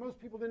backyard, and most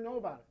people didn't know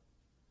about it.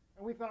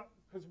 And we thought,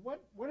 because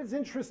what is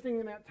interesting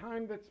in that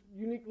time that's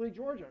uniquely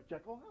Georgia?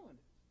 Jekyll Island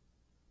is.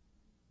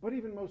 But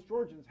even most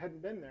Georgians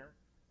hadn't been there,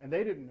 and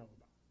they didn't know about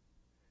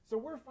it. So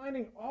we're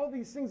finding all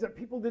these things that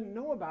people didn't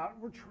know about.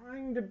 We're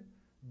trying to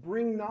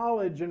bring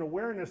knowledge and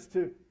awareness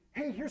to,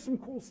 hey, here's some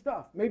cool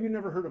stuff. Maybe you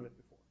never heard of it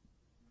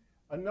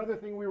before. Another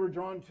thing we were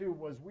drawn to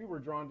was we were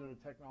drawn to the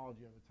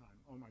technology of the time.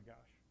 Oh my gosh.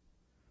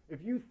 If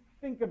you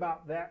think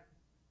about that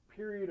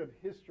period of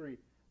history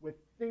with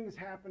things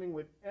happening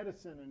with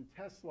Edison and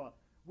Tesla,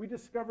 we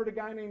discovered a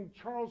guy named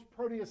Charles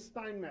Proteus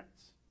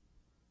Steinmetz,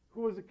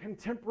 who was a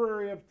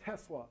contemporary of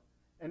Tesla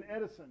and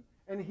Edison,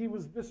 and he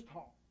was this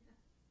tall.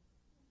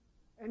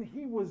 And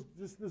he was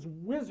just this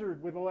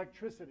wizard with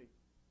electricity.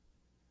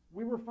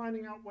 We were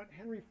finding out what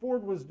Henry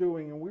Ford was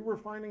doing, and we were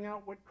finding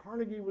out what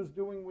Carnegie was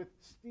doing with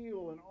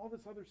steel and all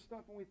this other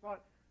stuff, and we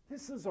thought,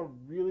 this is a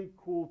really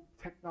cool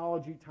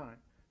technology time.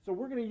 So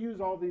we're going to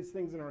use all these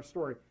things in our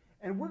story.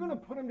 And we're going to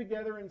put them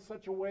together in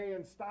such a way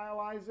and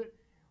stylize it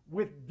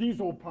with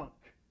diesel punk.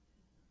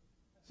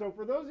 So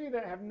for those of you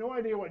that have no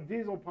idea what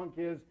diesel punk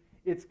is,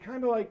 it's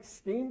kind of like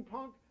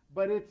steampunk,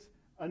 but it's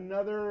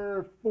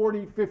another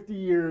 40, 50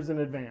 years in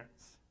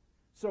advance.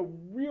 So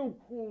real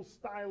cool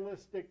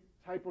stylistic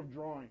type of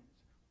drawings.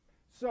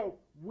 So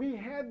we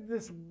had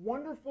this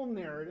wonderful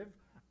narrative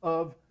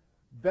of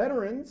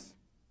veterans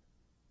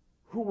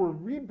who were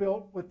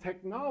rebuilt with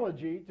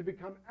technology to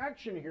become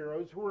action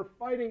heroes who were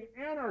fighting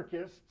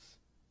anarchists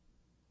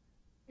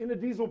in a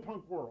diesel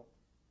punk world.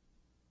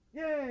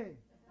 Yay!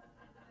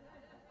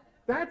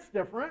 That's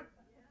different.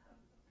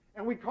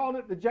 And we called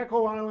it the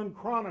Jekyll Island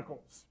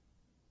Chronicles.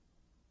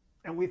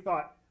 And we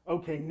thought,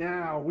 okay,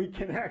 now we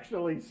can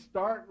actually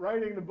start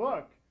writing the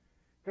book,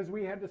 because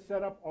we had to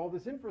set up all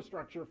this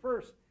infrastructure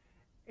first.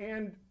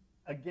 And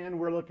again,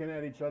 we're looking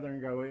at each other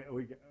and go,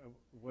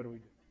 what do we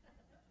do?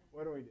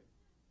 What do we do?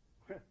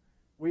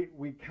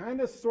 We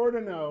kind of sort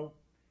of know.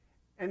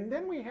 And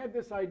then we had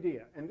this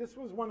idea, and this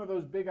was one of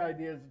those big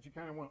ideas that you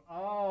kind of went,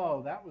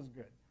 oh, that was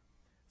good.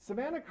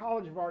 Savannah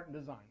College of Art and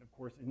Design, of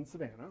course, in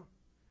Savannah,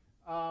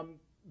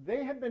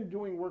 they had been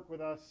doing work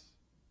with us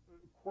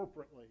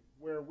corporately,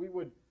 where we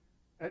would,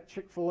 at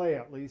Chick-fil-A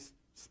at least,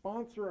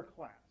 sponsor a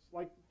class,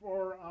 like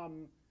for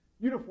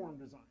uniform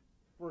design,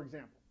 for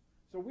example.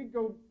 So we'd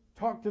go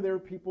talk to their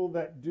people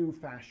that do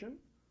fashion,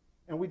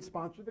 and we'd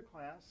sponsor the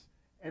class,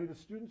 and the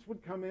students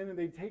would come in and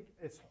they'd take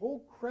this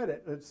whole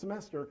credit, a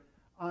semester,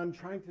 on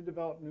trying to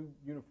develop new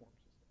uniform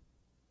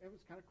systems. It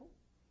was kind of cool.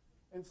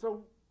 And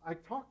so I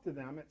talked to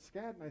them at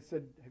SCAD and I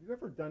said, have you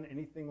ever done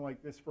anything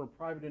like this for a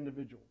private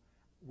individual?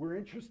 We're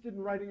interested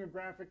in writing a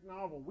graphic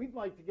novel. We'd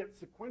like to get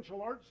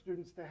sequential art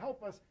students to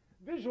help us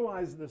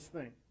visualize this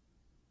thing.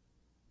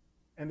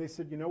 And they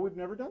said, you know, we've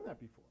never done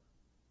that before.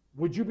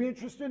 Would you be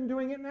interested in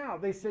doing it now?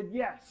 They said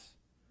yes.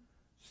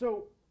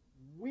 So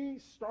we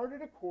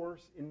started a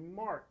course in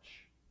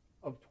March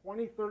of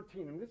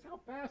 2013. And this is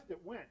how fast it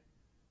went.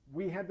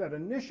 We had that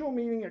initial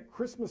meeting at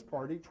Christmas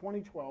party,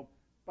 2012.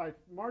 By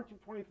March of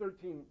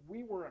 2013,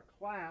 we were a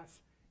class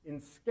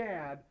in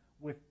SCAD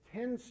with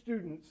 10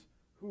 students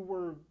who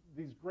were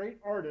these great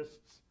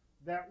artists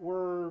that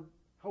were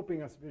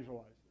helping us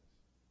visualize this.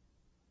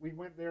 We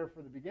went there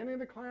for the beginning of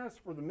the class,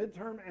 for the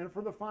midterm, and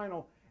for the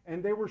final,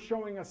 and they were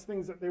showing us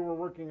things that they were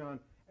working on.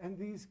 And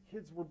these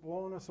kids were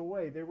blowing us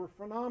away. They were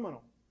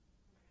phenomenal.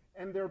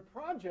 And their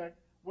project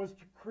was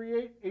to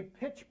create a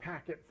pitch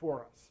packet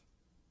for us.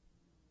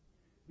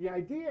 The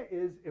idea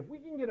is, if we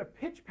can get a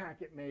pitch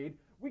packet made,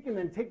 we can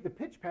then take the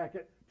pitch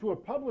packet to a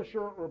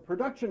publisher or a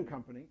production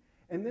company,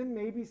 and then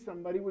maybe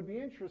somebody would be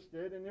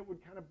interested, and it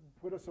would kind of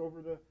put us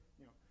over the,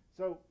 you know.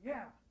 So,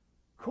 yeah,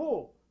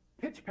 cool,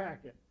 pitch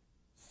packet,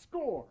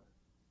 score.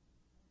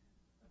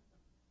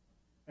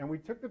 And we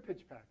took the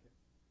pitch packet.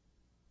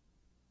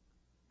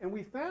 And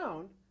we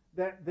found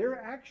that there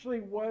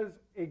actually was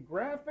a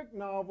graphic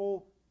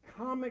novel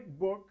comic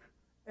book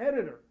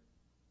editor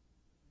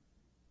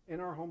in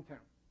our hometown,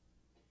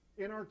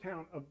 in our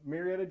town of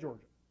Marietta, Georgia.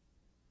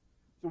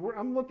 So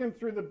I'm looking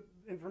through the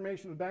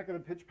information in the back of the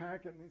pitch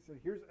packet, and they said,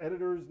 here's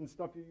editors and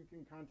stuff that you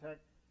can contact.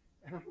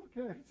 And I'm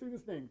looking at, see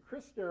this name,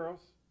 Chris Steros,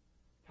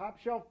 Top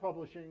Shelf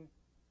Publishing,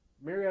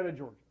 Marietta,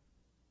 Georgia.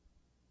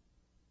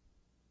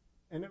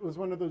 And it was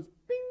one of those,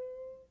 bing.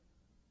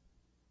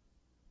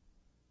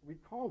 We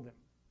called him.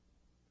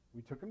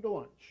 We took him to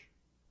lunch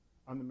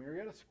on the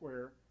Marietta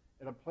Square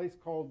at a place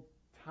called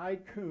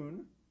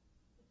Tycoon.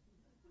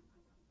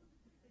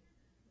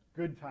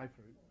 Good Thai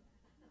food.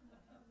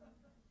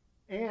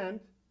 And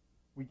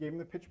we gave him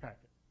the pitch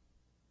packet.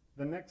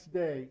 The next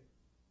day,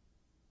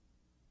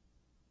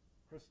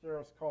 Chris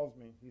Steros calls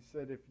me. He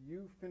said, if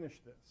you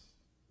finish this,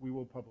 we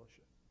will publish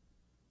it.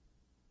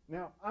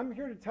 Now, I'm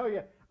here to tell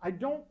you, I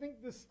don't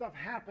think this stuff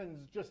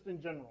happens just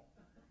in general.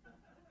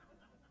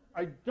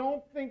 I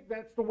don't think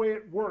that's the way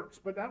it works,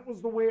 but that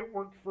was the way it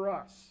worked for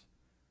us.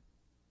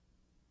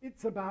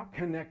 It's about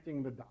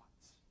connecting the dots.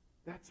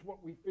 That's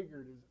what we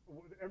figured.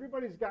 Is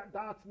everybody's got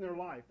dots in their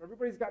life.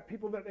 Everybody's got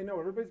people that they know.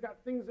 Everybody's got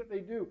things that they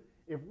do.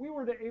 If we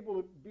were to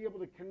be able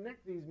to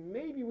connect these,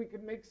 maybe we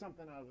could make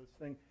something out of this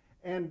thing.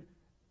 And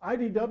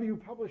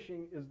IDW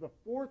Publishing is the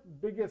 4th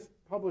biggest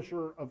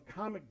publisher of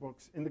comic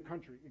books in the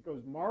country. It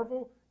goes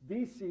Marvel,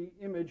 DC,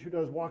 Image, who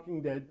does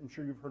Walking Dead. I'm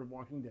sure you've heard of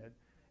Walking Dead.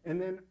 And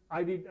then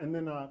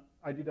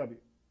IDW.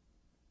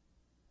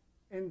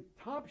 And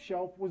Top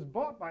Shelf was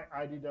bought by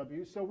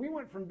IDW, so we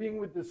went from being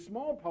with this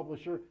small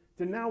publisher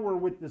to now we're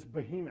with this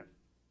behemoth.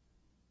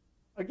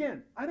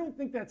 Again, I don't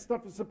think that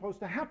stuff is supposed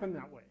to happen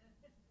that way,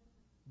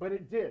 but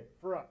it did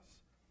for us.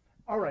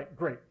 All right,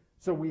 great.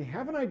 So we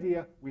have an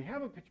idea, we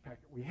have a pitch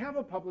packet, we have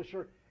a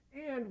publisher,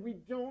 and we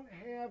don't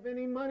have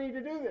any money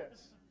to do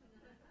this.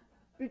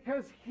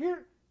 Because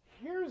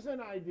here's an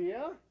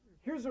idea,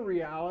 here's a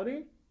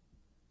reality.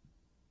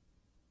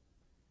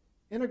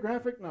 In a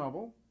graphic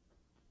novel,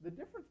 the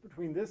difference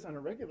between this and a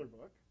regular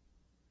book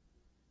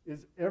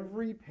is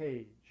every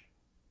page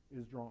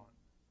is drawn.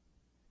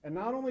 And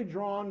not only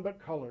drawn, but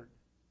colored.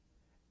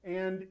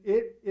 And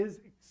it is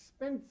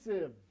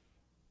expensive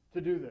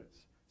to do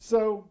this.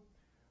 So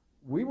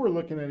we were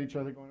looking at each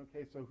other going,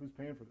 okay, so who's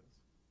paying for this?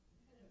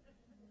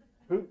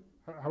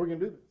 How are we going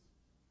to do this?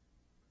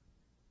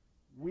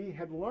 We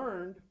had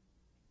learned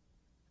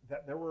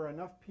that there were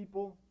enough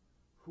people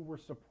who were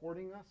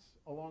supporting us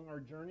along our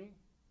journey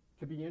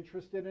to be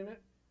interested in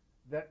it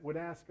that would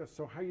ask us,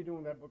 so how are you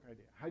doing with that book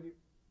idea?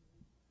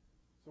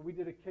 So we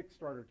did a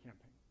Kickstarter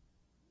campaign.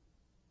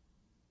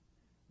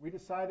 We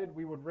decided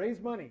we would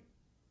raise money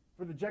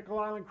for the Jekyll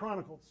Island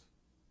Chronicles.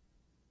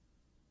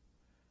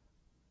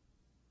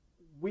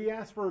 We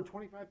asked for a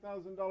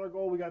 $25,000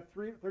 goal. We got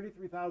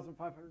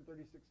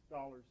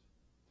 $33,536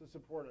 to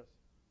support us.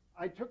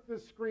 I took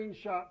this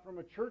screenshot from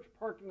a church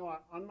parking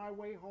lot on my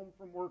way home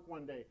from work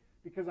one day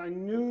because I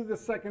knew the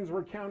seconds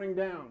were counting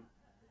down.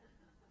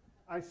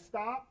 I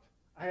stopped.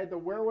 I had the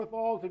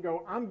wherewithal to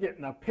go, I'm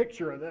getting a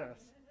picture of this.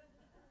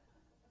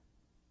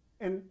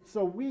 And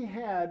so we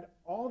had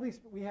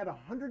we had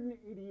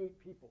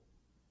 188 people.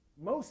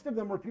 Most of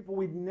them were people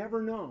we'd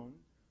never known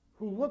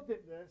who looked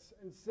at this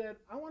and said,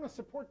 I want to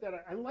support that.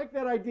 I like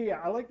that idea.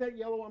 I like that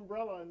yellow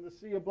umbrella and the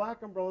sea of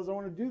black umbrellas. I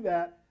want to do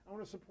that. I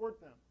want to support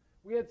them.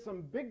 We had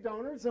some big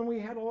donors and we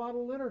had a lot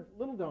of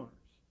little donors.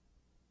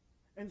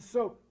 And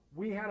so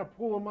we had a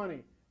pool of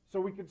money so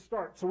we could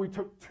start. So we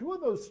took 2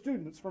 of those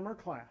students from our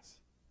class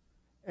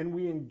and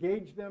we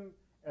engaged them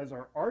as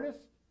our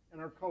artist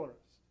and our colorist.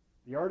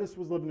 The artist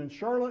was living in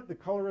Charlotte. The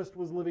colorist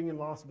was living in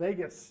Las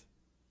Vegas.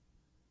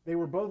 They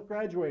were both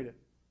graduated.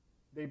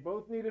 They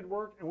both needed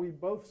work, and we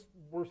both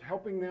were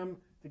helping them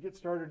to get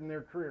started in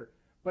their career.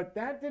 But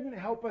that didn't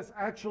help us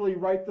actually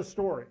write the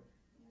story.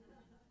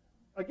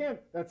 Again,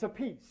 that's a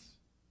piece.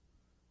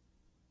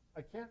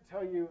 I can't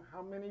tell you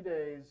how many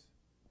days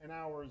and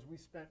hours we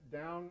spent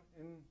down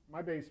in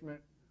my basement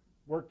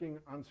working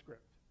on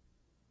script.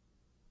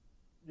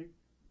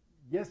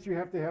 Yes, you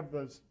have to have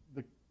the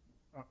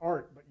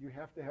art, but you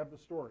have to have the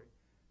story.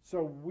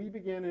 So we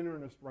began in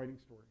earnest writing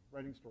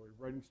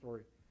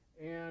story.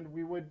 And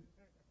we would,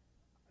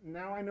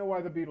 now I know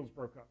why the Beatles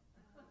broke up.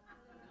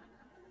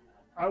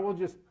 I will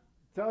just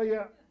tell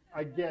you,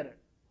 I get it.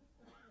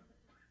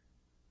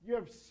 You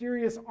have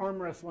serious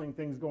arm wrestling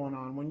things going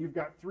on when you've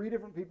got 3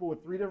 different people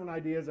with 3 different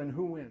ideas and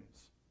who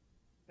wins.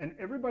 And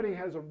everybody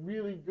has a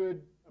really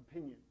good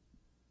opinion.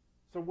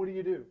 So what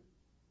do?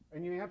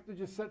 And you have to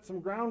just set some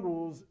ground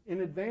rules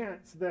in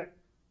advance that,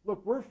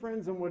 look, we're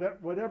friends and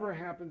whatever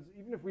happens,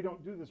 even if we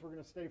don't do this, we're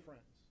going to stay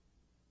friends.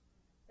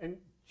 And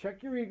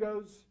check your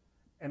egos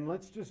and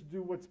let's just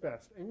do what's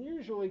best. And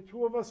usually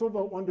 2 of us will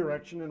vote one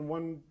direction and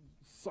one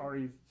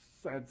sorry,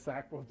 sad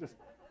sack will just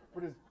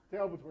put his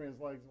tail between his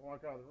legs and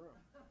walk out of the room.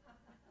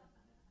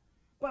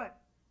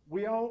 But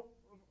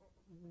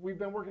we've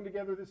been working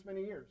together this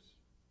many years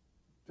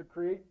to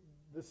create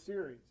this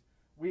series.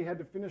 We had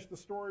to finish the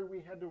story.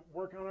 We had to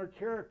work on our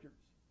characters.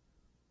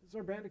 This is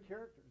our band of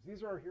characters.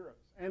 These are our heroes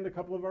and a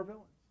couple of our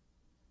villains.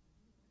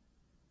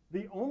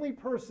 The only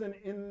person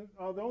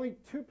the only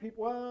 2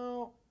 people,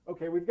 well,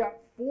 okay, we've got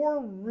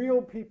 4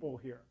 real people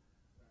here.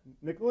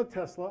 Nikola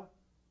Tesla,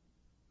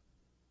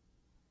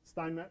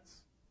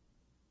 Steinmetz,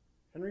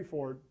 Henry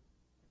Ford,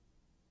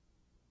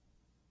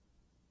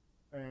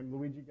 and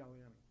Luigi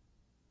Galliani.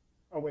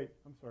 Oh, wait,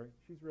 I'm sorry.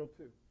 She's real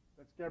too.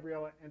 That's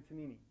Gabriella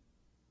Antonini.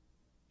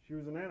 She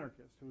was an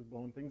anarchist who was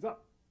blowing things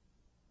up.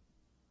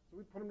 So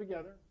we put them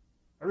together.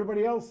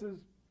 Everybody else is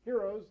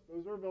heroes.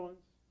 Those are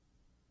villains.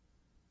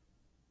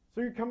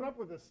 So you're coming up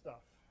with this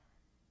stuff.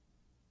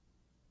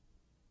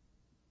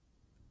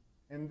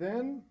 And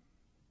then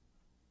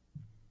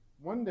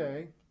one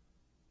day,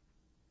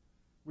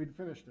 we'd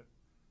finished it.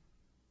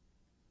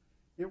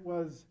 It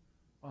was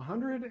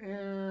 100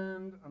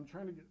 and, I'm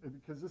trying to get,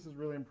 because this is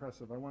really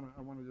impressive. I want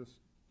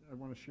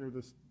to share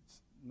this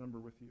number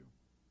with you.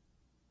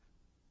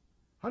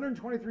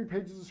 123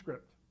 pages of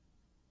script,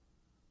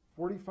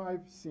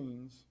 45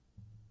 scenes,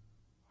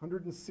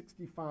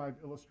 165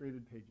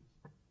 illustrated pages.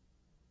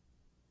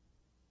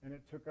 And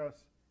it took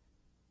us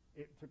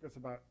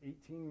about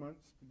 18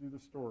 months to do the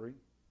story,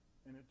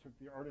 and it took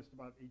the artist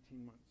about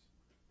 18 months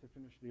to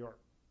finish the art.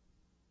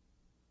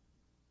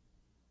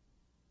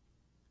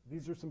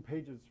 These are some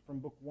pages from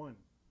book 1.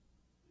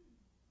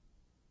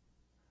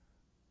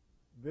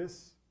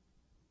 This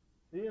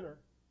theater,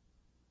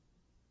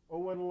 Oh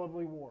What a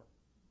Lovely War,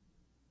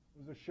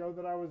 was a show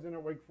that I was in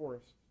at Wake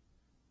Forest,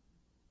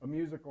 a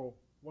musical,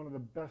 one of the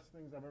best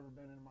things I've ever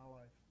been in my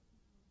life.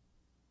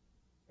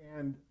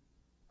 And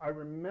I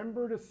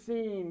remembered a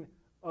scene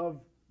of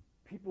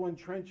people in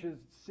trenches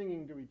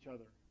singing to each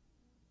other.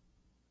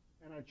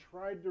 And I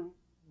tried to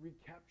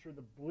recapture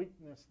the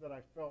bleakness that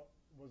I felt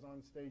was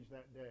on stage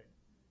that day.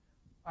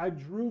 I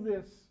drew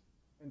this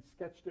and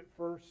sketched it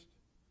first,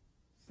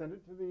 sent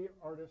it to the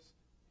artist,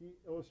 he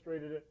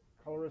illustrated it,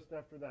 colorist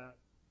after that.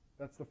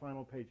 That's the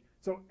final page.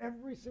 So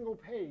every single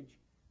page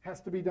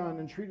has to be done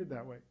and treated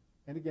that way.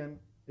 And again,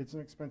 it's an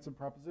expensive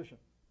proposition.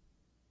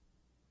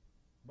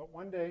 But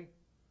one day,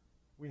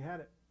 we had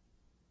it.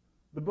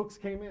 The books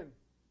came in.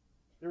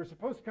 They were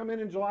supposed to come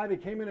in July. They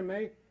came in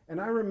May.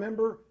 And I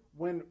remember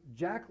when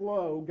Jack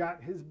Lowe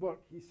got his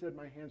book, he said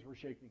my hands were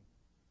shaking.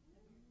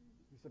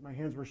 He said my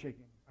hands were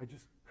shaking. I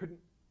just couldn't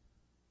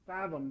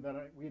fathom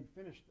that we had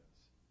finished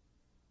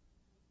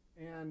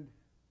this. And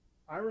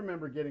I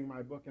remember getting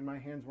my book and my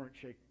hands weren't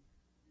shaking.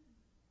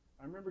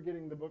 I remember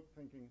getting the book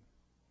thinking,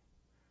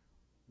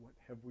 what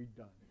have we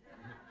done?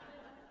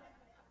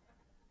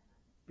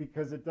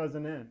 Because it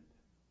doesn't end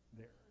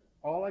there.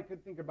 All I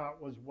could think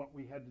about was what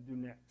we had to do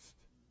next.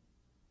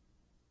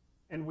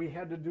 And we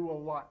had to do a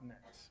lot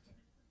next.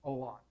 A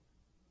lot.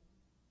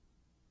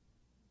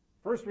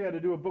 First, we had to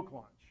do a book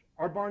launch.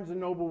 Our Barnes &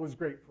 Noble was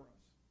great for us.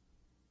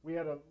 We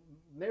had a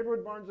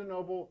neighborhood Barnes &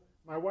 Noble.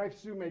 My wife,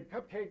 Sue, made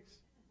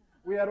cupcakes.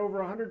 We had over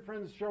 100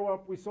 friends show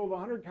up. We sold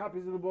 100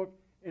 copies of the book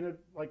in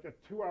like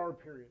a 2-hour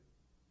period.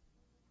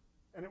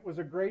 And it was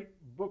a great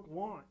book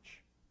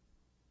launch.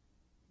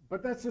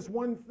 But that's just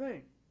one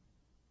thing.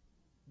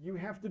 You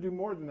have to do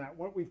more than that.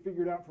 What we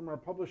figured out from our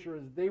publisher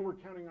is they were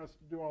counting us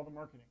to do all the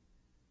marketing.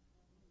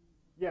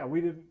 Yeah,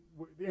 we didn't,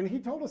 and he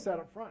told us that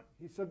up front.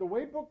 He said the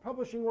way book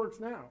publishing works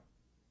now,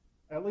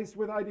 at least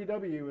with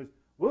IDW, is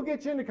we'll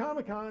get you into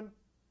Comic-Con,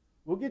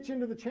 we'll get you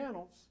into the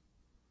channels,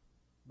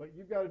 but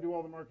you've got to do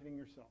all the marketing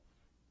yourself.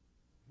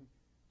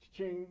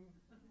 Cha-ching,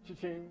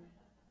 cha-ching.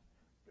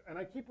 And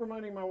I keep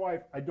reminding my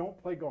wife, I don't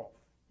play golf.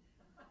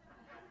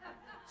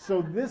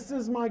 So this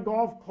is my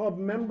golf club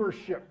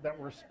membership that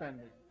we're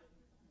spending.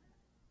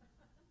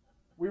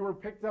 We were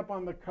picked up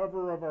on the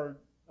cover of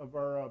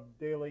our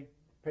daily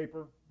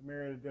paper, the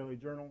Marietta Daily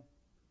Journal.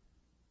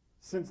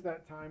 Since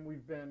that time,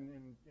 we've been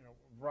in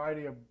a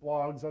variety of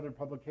blogs, other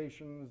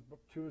publications. Book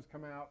 2 has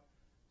come out.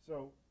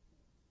 So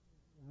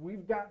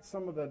we've got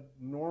some of the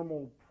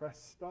normal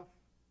press stuff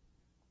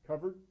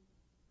covered.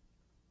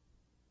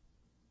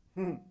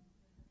 So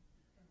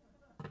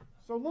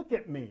look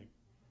at me.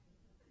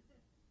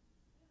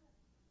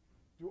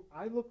 Do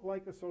I look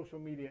like a social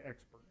media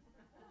expert?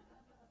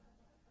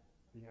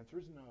 The answer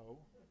is no.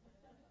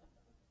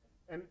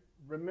 And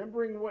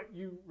remembering what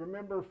you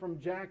remember from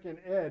Jack and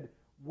Ed,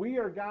 we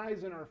are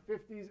guys in our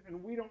 50s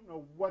and we don't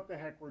know what the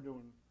heck we're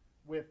doing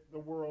with the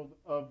world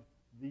of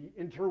the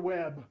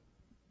interweb.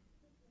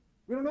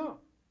 We don't know.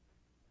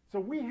 So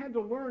we had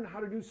to learn how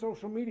to do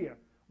social media.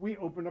 We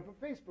opened up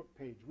a Facebook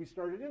page. We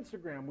started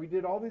Instagram. We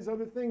did all these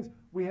other things.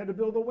 We had to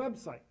build a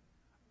website.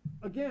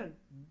 Again,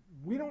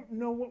 we don't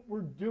know what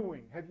we're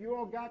doing. Have you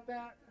all got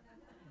that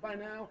by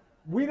now?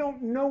 We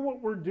don't know what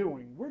we're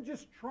doing. We're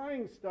just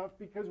trying stuff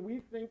because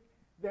we think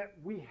that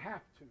we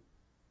have to.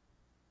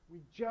 We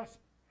just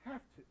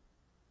have to.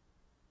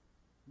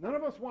 None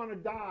of us want to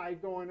die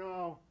going,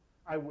 oh,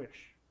 I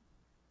wish.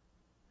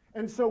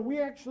 And so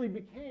we actually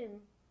became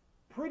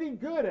pretty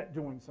good at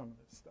doing some of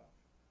this stuff.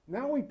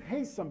 Now we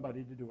pay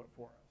somebody to do it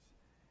for us.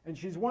 And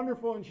she's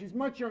wonderful, and she's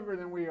much younger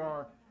than we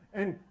are,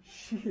 and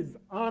she is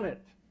on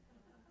it.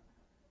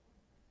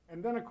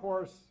 And then, of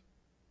course,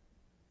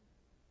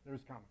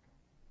 there's Comic-Con.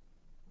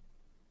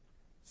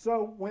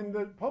 So when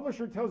the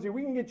publisher tells you,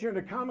 we can get you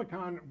into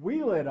Comic-Con,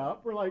 we lit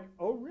up. We're like,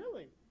 oh,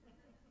 really?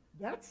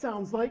 That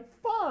sounds like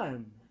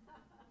fun.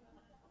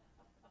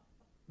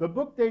 The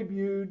book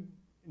debuted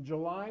in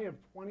July of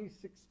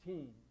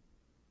 2016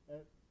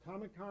 at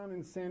Comic-Con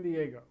in San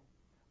Diego.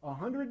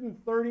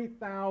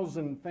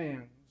 130,000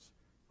 fans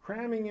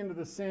cramming into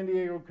the San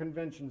Diego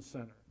Convention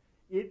Center.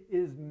 It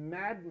is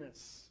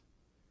madness.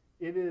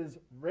 It is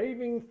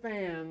raving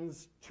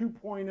fans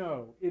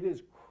 2.0. It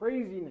is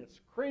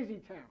craziness,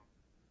 crazy town.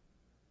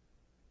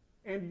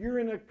 And you're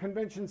in a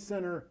convention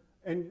center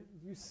and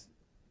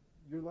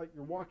you're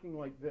walking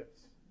like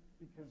this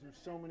because there's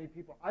so many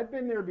people. I've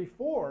been there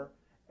before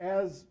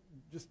as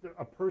just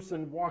a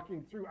person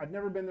walking through. I've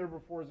never been there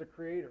before as a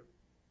creator.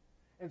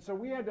 And so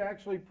we had to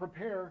actually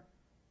prepare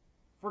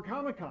for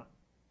Comic-Con.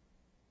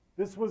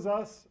 This was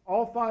us,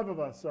 all 5 of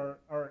us,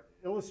 our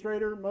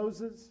illustrator,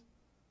 Moses,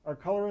 our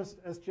colorist,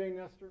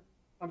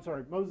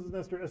 Moses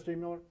Nestor, S.J.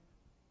 Miller.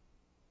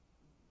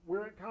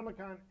 We're at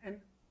Comic-Con, and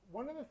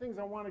one of the things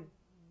I want to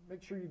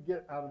make sure you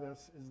get out of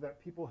this is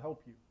that people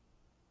help you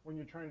when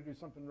you're trying to do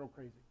something real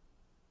crazy.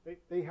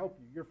 They help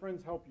you. Your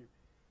friends help you.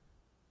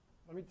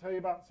 Let me tell you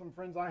about some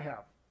friends I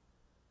have.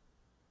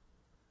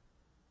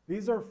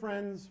 These are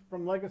friends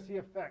from Legacy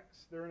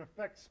Effects. They're an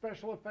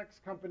special effects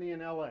company in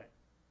LA.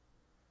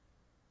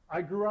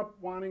 I grew up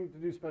wanting to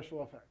do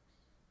special effects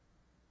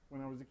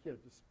when I was a kid.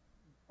 Just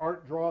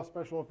art, draw,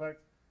 special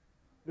effects.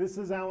 This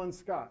is Alan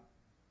Scott.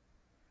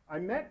 I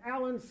met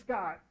Alan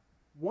Scott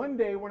one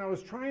day when I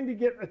was trying to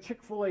get a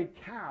Chick-fil-A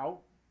cow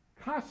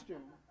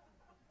costume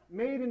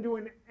made into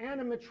an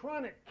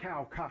animatronic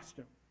cow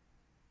costume.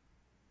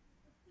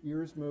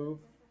 Ears move,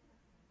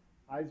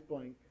 eyes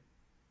blink,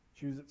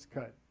 choose its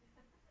cut.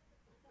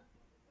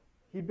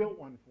 He built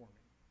one for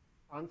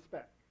me on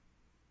spec.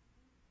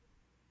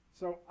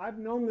 So I've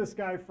known this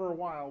guy for a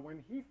while.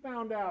 When he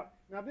found out,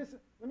 now this,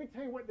 let me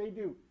tell you what they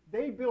do.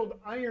 They build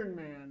Iron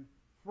Man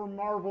for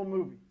Marvel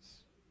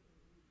movies.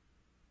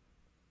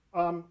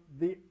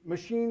 The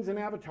machines in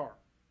Avatar.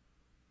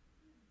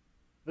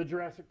 The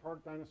Jurassic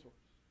Park dinosaurs.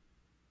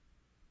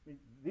 I mean,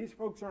 these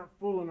folks aren't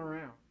fooling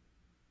around.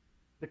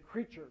 the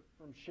creature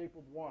from Shape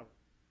of Water,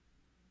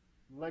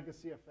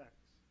 legacy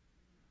effects.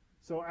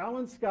 So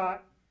Alan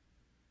Scott,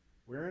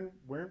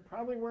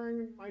 probably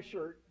wearing my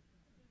shirt,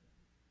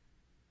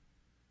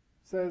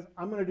 says,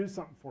 I'm going to do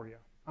something for you.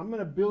 I'm going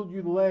to build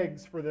you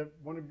legs for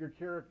one of your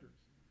characters.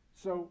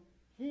 So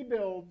he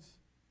builds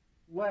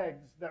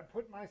legs that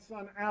put my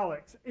son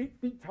Alex 8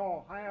 feet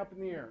tall, high up in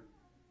the air.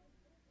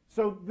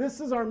 So this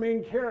is our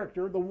main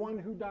character, the one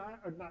who died,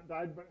 or not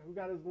died, but who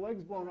got his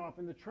legs blown off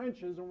in the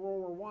trenches in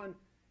World War I.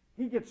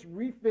 He gets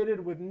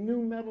refitted with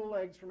new metal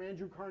legs from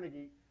Andrew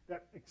Carnegie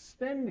that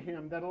extend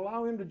him, that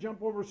allow him to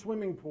jump over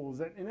swimming pools,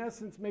 that in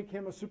essence make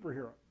him a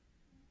superhero.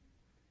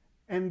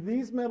 And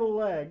these metal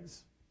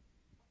legs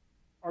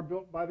are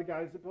built by the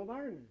guys that build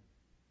Iron Man.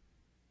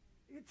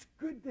 It's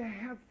good to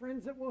have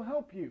friends that will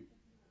help you.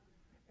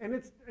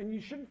 And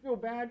you shouldn't feel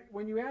bad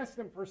when you ask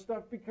them for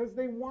stuff because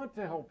they want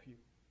to help you.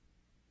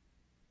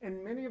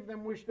 And many of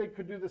them wish they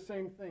could do the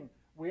same thing.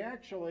 We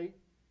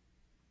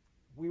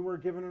were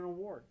given an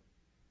award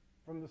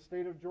from the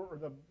state of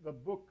Georgia, the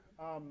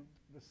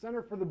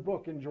Center for the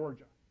Book in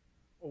Georgia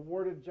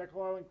awarded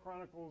Jekyll Island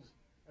Chronicles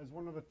as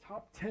one of the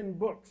top 10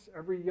 books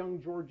every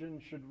young Georgian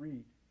should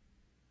read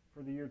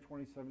for the year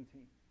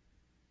 2017.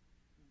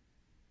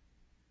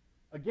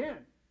 Again,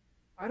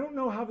 I don't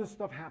know how this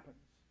stuff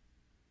happens,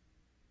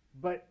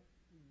 but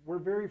we're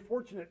very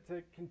fortunate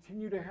to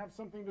continue to have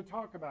something to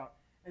talk about.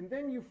 And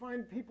then you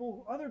find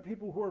other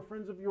people who are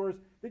friends of yours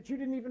that you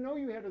didn't even know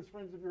you had as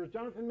friends of yours.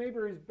 Jonathan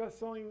Mayberry's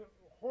best-selling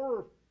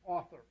horror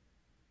author.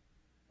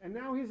 And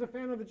now he's a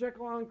fan of the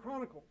Jekyll Island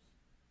Chronicles.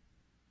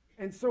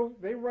 And so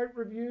they write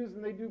reviews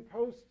and they do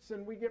posts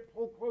and we get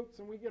pull quotes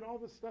and we get all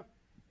this stuff.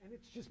 And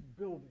it's just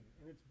building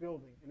and it's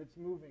building and it's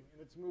moving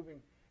and it's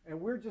moving. And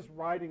we're just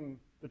riding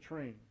the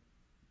train.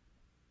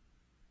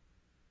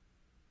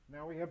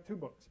 Now we have 2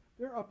 books.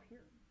 They're up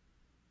here.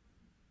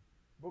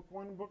 Book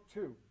 1 and Book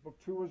 2. Book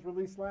 2 was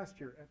released last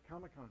year at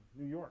Comic-Con,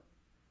 New York.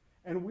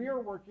 And we are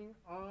working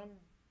on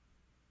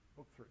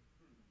Book 3.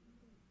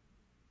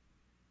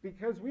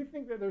 Because we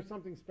think that there's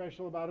something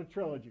special about a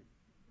trilogy.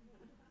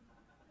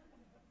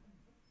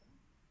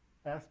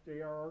 Ask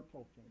J.R.R.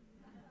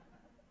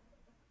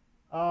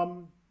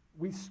 Tolkien.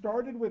 We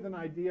started with an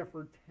idea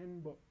for 10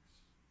 books.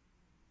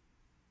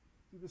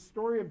 See, the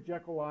story of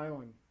Jekyll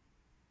Island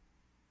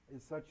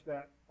is such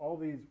that all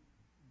these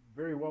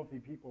very wealthy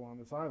people on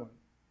this island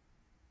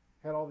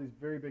had all these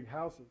very big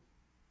houses.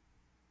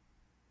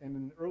 And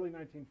in the early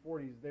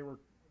 1940s, there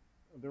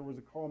was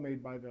a call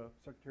made by the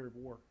Secretary of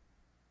War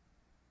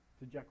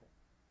to Jekyll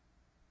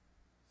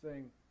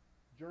saying,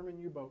 German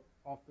U-boat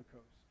off the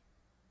coast.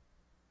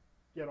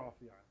 Get off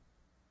the island.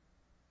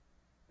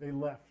 They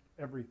left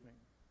everything.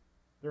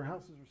 Their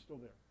houses are still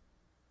there.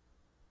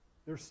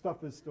 Their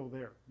stuff is still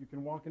there. You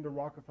can walk into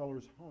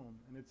Rockefeller's home,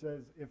 and it's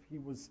as if he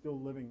was still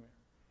living there.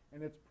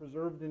 And it's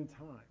preserved in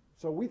time.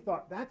 So we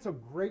thought, that's a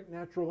great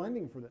natural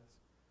ending for this.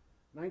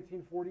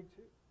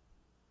 1942.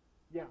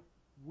 Yeah,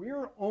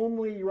 we're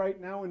only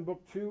right now in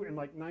Book 2 in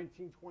like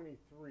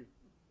 1923.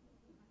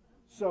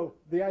 So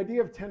the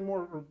idea of 10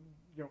 more, or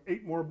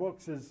 8 more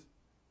books is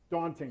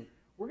daunting.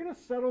 We're going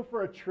to settle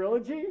for a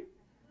trilogy,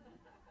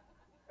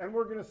 and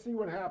we're going to see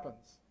what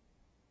happens.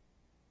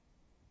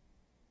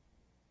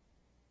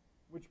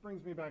 Which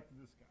brings me back to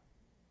this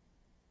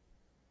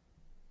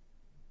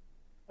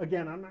guy.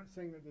 Again, I'm not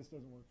saying that this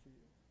doesn't work for you.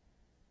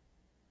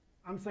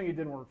 I'm saying it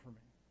didn't work for me.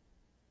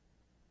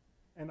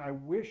 And I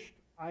wished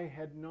I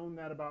had known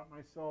that about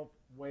myself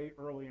way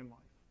early in life.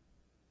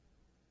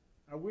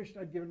 I wished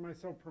I'd given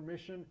myself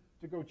permission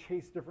to go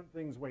chase different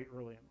things way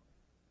early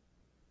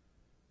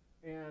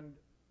in life. And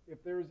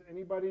if there's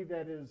anybody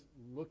that is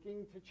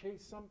looking to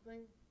chase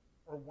something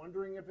or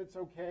wondering if it's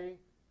okay,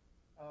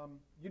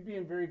 you'd be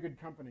in very good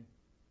company.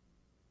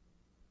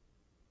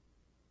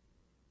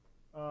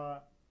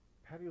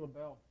 Patti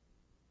LaBelle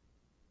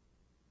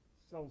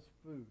sells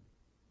food.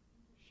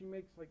 She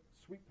makes like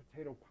sweet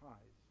potato pies.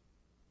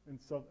 And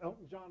so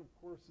Elton John,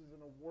 of course, is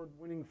an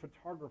award-winning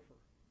photographer.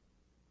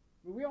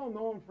 I mean, we all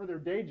know them for their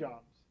day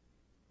jobs,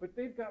 but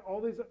they've got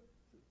all these.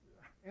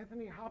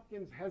 Anthony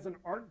Hopkins has an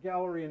art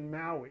gallery in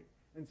Maui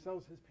and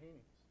sells his paintings.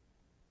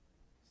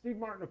 Steve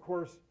Martin, of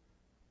course,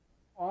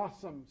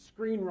 awesome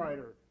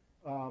screenwriter,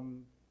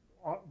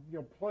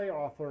 play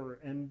author,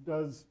 and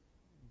does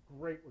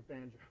great with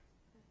banjo.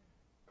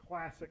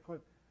 Classic.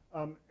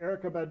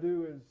 Erykah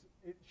Badu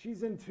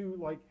she's into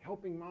like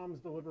helping moms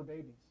deliver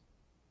babies.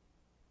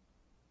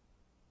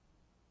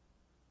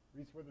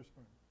 Reese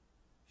Witherspoon.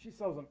 She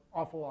sells an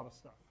awful lot of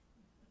stuff.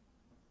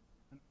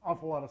 An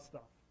awful lot of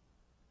stuff.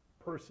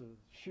 Purses,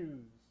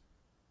 shoes.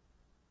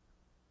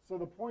 So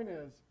the point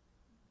is,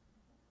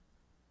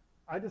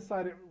 I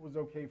decided it was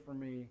okay for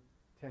me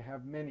to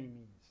have many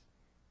me's.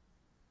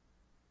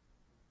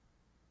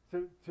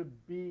 To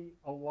be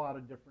a lot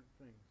of different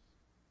things.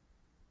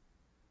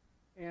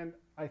 And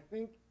I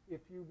think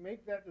if you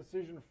make that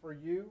decision for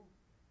you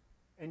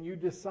and you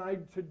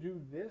decide to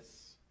do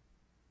this,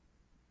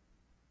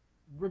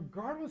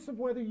 regardless of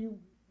whether you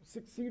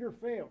succeed or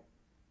fail,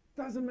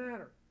 doesn't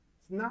matter.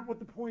 It's not what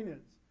the point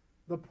is.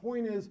 The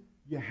point is,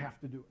 you have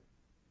to do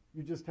it.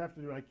 You just have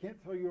to do it. I can't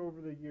tell you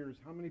over the years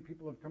how many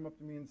people have come up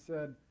to me and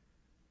said,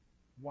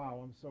 wow,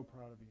 I'm so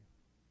proud of you.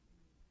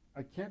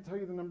 I can't tell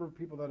you the number of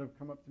people that have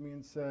come up to me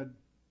and said,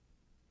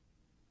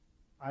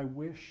 I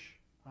wish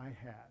I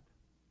had, ...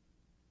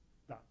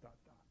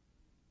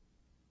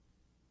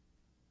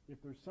 If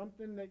there's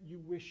something that you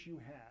wish you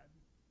had,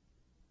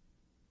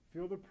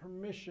 feel the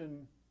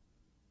permission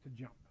to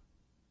jump.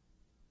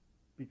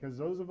 Because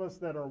those of us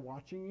that are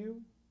watching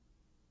you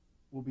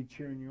will be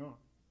cheering you on.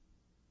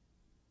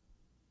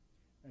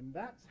 And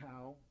that's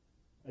how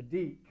a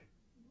geek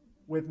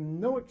with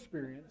no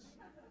experience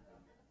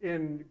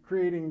in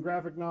creating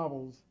graphic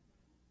novels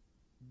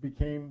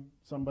became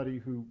somebody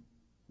who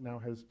now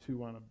has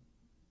 2 on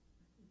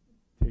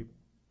a table.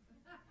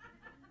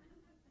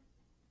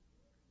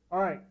 All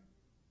right,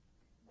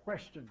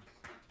 questions?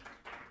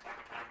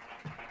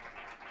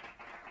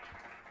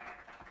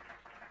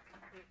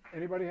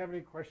 Anybody have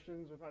any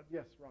questions about?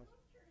 Yes, Ross. I'm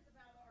curious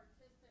about the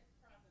artistic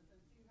process,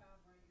 since you have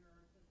your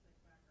artistic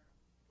background.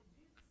 Did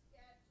you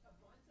sketch a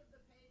bunch of the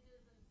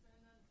pages and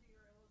send them to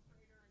your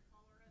illustrator and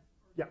colorist?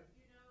 Or Yeah. did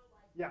you know,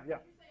 like, Yeah.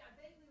 did you say, I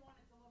vaguely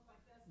want it to look like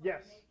this? So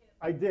Yes, make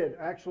it I did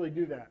actually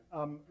do that.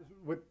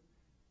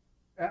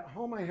 At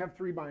home, I have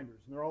 3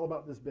 binders, and they're all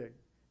about this big.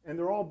 And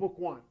they're all book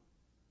 1.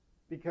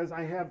 Because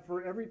I have,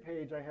 for every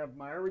page, I have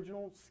my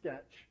original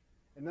sketch,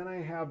 and then I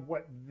have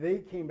what they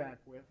came back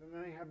with, and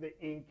then I have the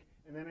ink,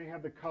 and then I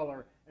have the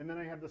color, and then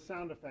I have the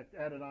sound effect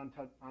added on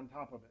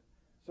top of it.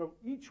 So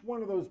each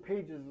one of those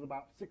pages is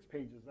about 6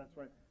 pages. That's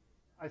why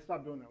I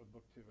stopped doing that with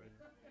book 2.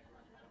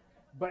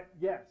 But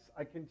yes,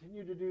 I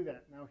continue to do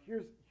that. Now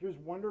here's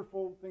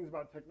wonderful things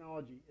about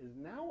technology is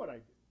now what I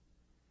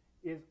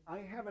do is I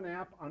have an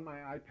app on my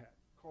iPad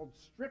called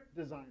Strip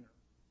Designer.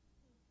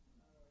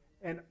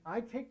 And I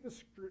take the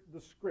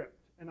script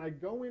and I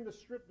go into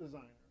Strip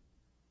Designer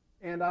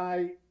and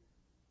I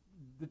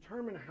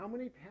determine how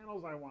many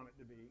panels I want it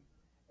to be,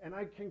 and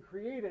I can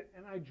create it,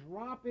 and I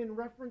drop in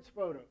reference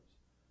photos.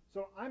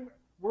 So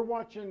we're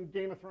watching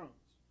Game of Thrones,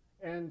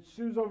 and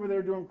Sue's over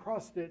there doing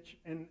cross stitch,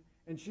 and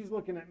she's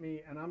looking at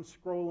me, and I'm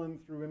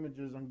scrolling through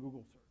images on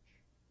Google search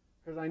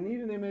because I need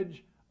an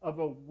image of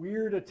a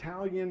weird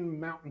Italian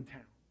mountain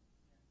town.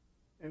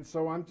 And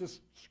so I'm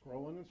just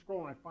scrolling and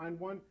scrolling. I find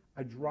one,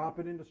 I drop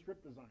it into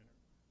Strip Designer.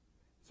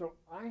 So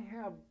I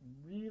have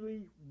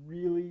really,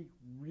 really,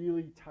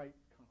 really tight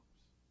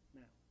comps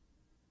now.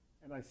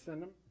 And I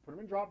send them, put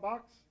them in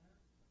Dropbox.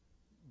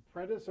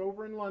 Prentice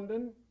over in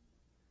London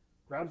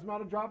grabs them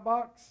out of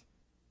Dropbox.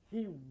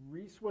 He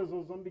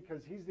re-swizzles them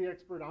because he's the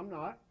expert, I'm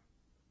not.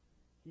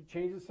 He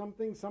changes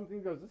something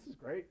goes, this is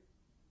great.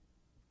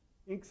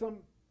 Inks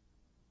them,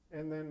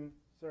 and then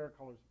Sarah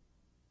colors them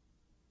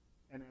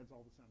and adds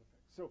all the sound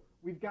effects. So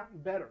we've gotten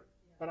better,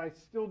 but I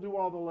still do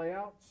all the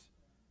layouts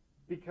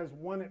because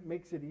 1, it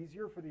makes it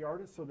easier for the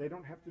artist so they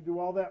don't have to do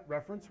all that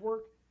reference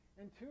work,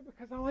 and 2,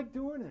 because I like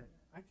doing it.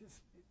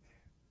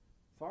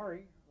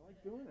 Sorry, I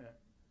like doing it.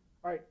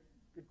 All right,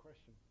 good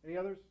question. Any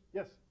others?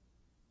 Yes?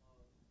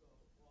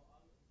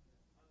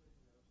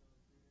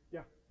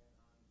 Yeah.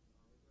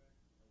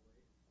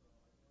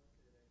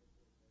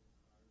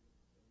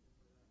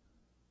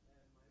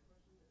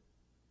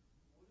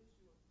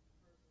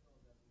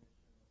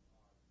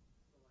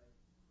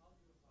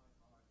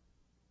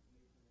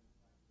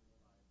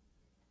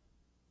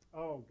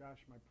 Oh gosh,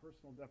 my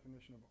personal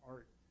definition of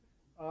art.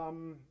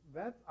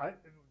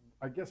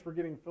 I guess we're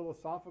getting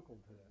philosophical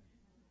today.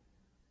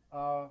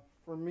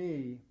 For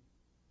me,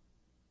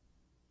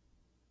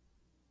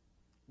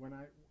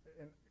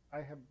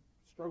 I have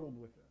struggled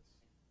with this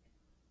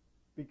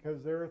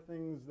because there are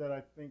things that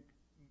I think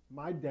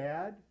my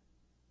dad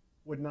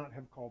would not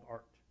have called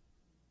art.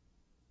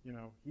 You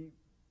know, he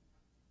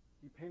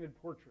painted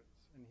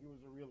portraits and he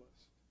was a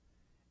realist.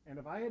 And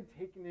if I had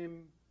taken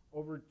him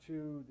over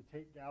to the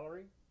Tate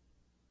Gallery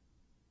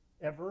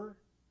ever,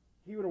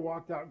 he would have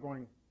walked out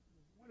going,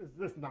 what is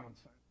this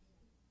nonsense?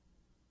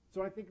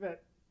 So I think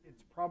that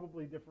it's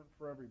probably different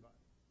for everybody.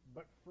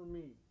 But for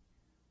me,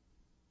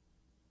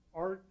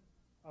 art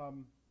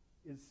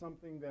is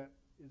something that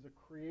is a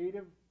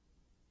creative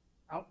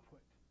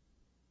output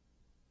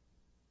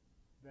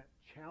that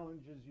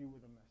challenges you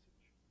with a message.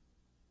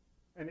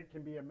 And it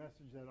can be a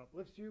message that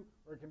uplifts you,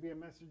 or it can be a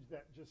message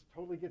that just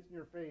totally gets in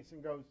your face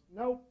and goes,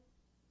 nope.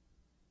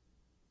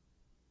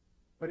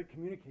 But it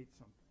communicates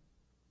something.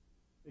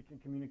 It can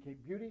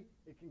communicate beauty.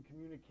 It can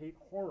communicate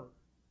horror.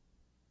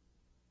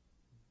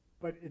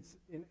 But it's,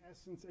 in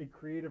essence, a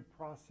creative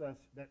process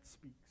that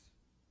speaks.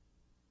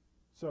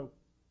 So,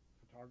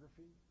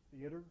 photography,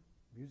 theater,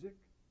 music,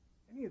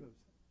 any of those things.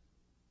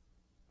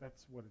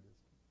 That's what it is.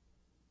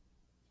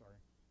 Sorry.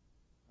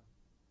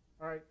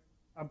 All right.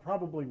 I'm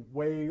probably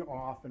way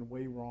off and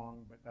way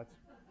wrong, but that's...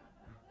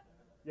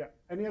 Yeah.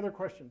 Any other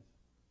questions?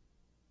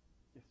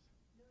 Yes.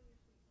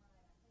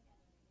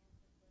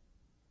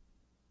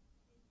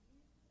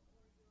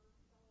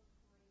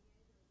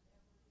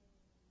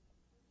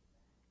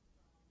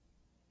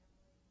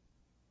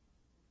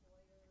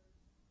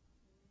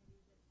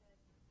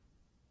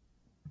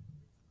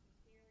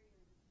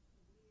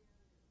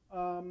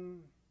 Not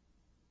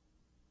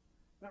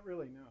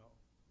really, no.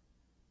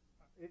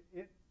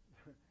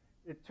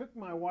 It took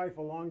my wife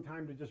a long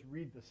time to just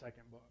read the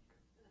second book.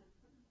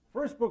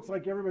 First book's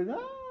like everybody, good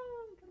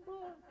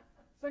book.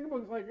 Second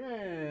book's like,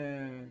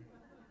 eh.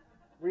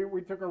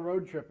 We took a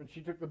road trip, and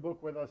she took the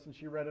book with us, and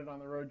she read it on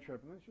the road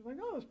trip. And then she was like,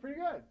 oh, that's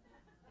pretty good.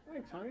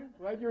 Thanks, honey.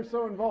 Glad you're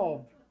so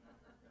involved.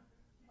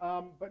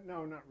 But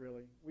no, not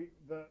really.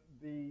 Even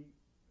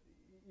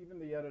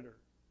the editor,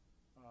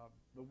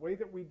 the way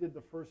that we did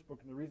the first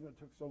book, and the reason it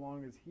took so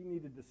long is he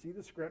needed to see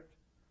the script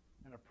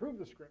and approve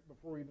the script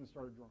before we even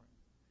started drawing.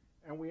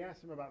 And we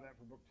asked him about that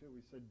for book 2.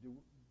 We said, do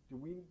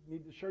we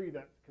need to show you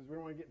that because we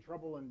don't want to get in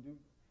trouble and do?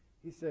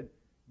 He said,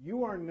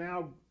 you are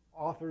now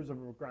authors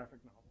of a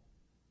graphic novel.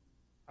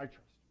 I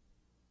trust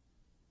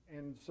you.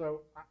 And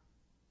so,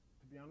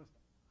 to be honest,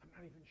 I'm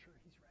not even sure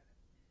he's read it.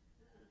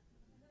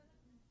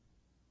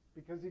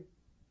 Because he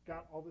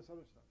got all this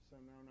other stuff. So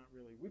no, not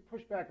really. We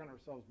push back on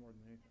ourselves more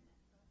than anything.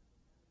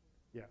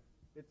 Yeah,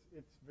 it's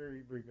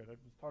very, very good. I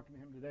was talking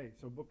to him today.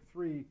 So book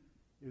 3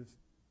 is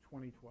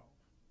 2012.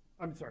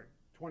 I'm sorry,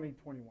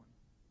 2021.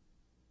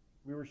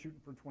 We were shooting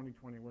for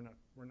 2020. We're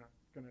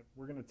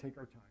gonna take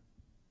our time.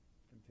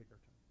 Gonna take our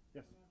time.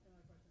 Yes. So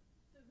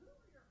who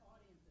are your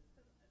audiences?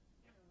 Because I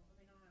have a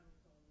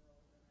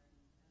 12-year-old and a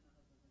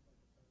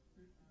husband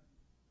who's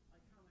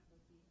like comic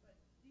booky. But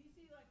do you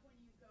see like when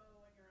you go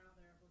and you're out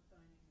there at book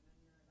signings and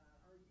you're that?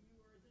 Or is it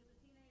the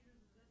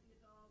teenagers? Is it the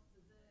adults?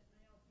 Is it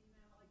male,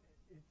 female? Like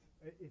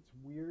it's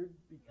weird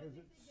because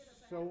it's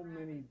so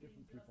many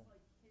different people.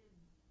 Like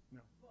kids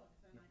no.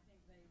 books, and no. I think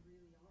they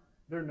really aren't.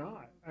 They're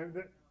not.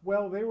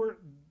 Well, they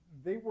were.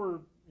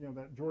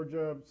 That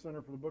Georgia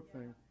Center for the Book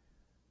thing.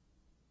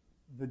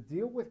 The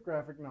deal with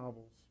graphic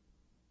novels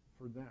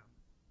for them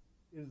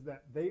is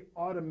that they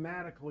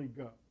automatically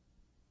go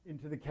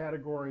into the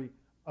category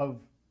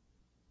of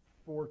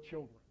for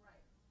children. Right.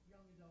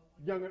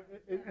 Young adult.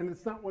 And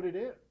it's not what it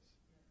is.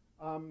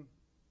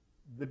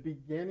 The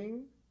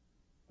beginning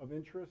of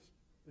interest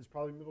is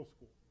probably middle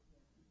school.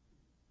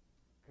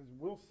 Because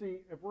we'll see,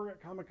 if we're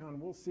at Comic-Con,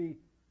 we'll see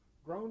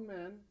grown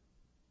men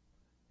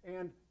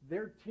and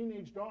their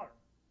teenage daughter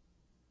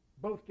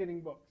both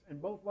getting books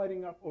and both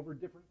lighting up over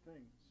different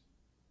things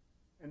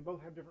and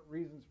both have different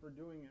reasons for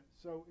doing it.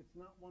 So it's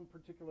not one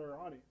particular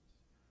audience.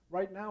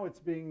 Right now it's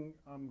being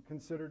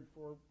considered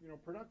for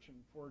production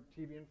for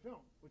TV and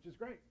film, which is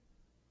great.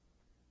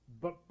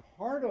 But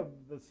part of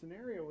the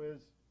scenario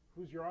is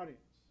who's your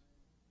audience?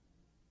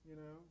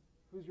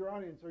 Who's your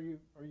audience? Are you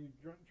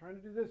trying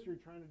to do this or are you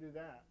trying to do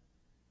that?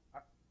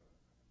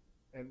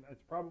 And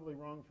it's probably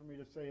wrong for me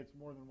to say it's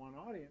more than one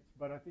audience,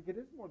 but I think it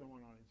is more than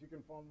one audience. You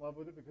can fall in love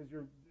with it because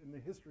you're in the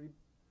history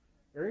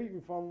area. You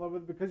can fall in love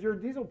with it because you're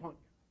a diesel punk.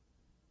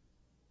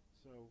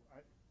 So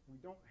we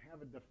don't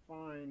have a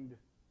defined,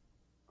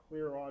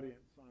 clear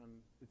audience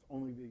on it's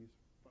only these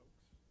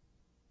folks.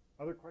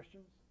 Other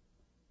questions?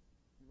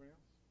 Anybody else?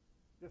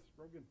 Yes,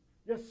 Rogan.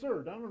 Yes,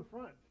 sir, down in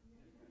front.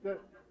 The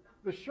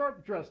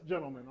sharp-dressed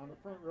gentleman on the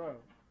front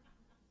row.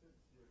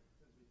 Since we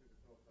took a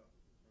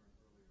philosophical turn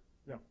earlier,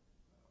 Yeah. I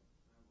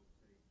will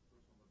say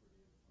personal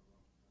liberty is a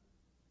wrong time,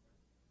 right?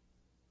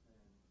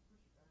 And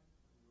push back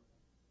on your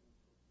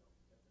existential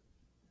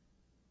self-definition.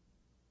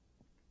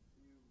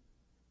 You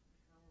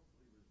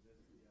powerfully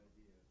resist the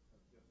idea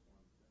of just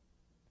one thing.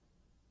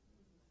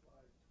 There's the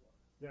slide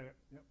twice. Yeah.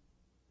 Yep.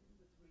 In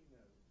between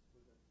those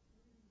was a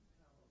pretty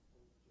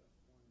powerful just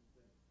one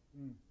thing.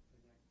 Connect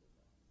the dots.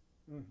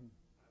 Mm-hmm.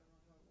 I don't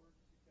know how it works,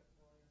 you kept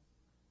telling us,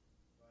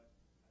 but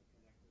I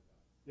connect the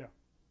dots. Yeah.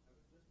 I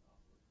would just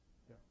offer,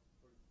 Yeah.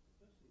 for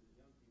especially the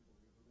young people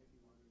here who may be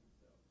wondering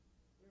themselves,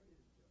 there is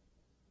just one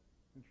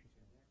thing.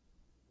 Interesting.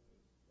 Connect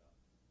those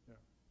dots.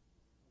 Yeah.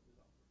 I'll just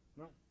offer.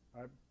 No,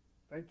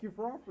 thank you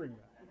for offering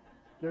that.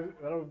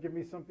 That'll give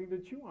me something to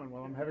chew on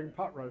while I'm having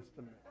pot roast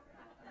tonight.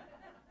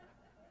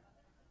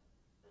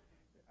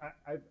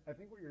 I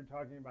think what you're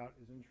talking about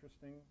is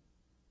interesting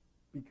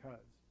because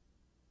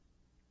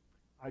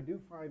I do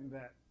find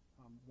that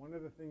one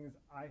of the things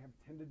I have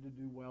tended to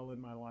do well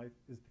in my life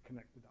is to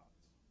connect the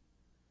dots.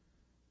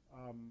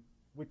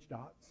 Which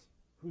dots?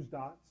 Whose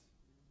dots?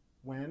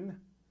 When?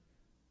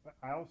 But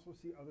I also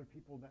see other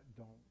people that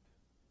don't.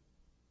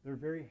 They're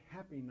very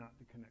happy not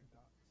to connect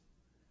dots.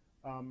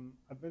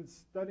 I've been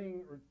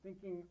studying or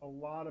thinking a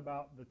lot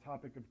about the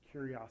topic of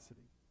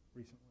curiosity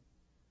recently,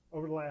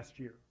 over the last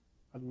year.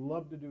 I'd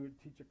love to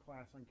teach a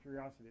class on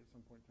curiosity at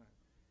some point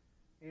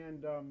in time.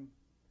 And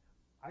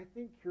I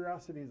think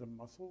curiosity is a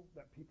muscle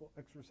that people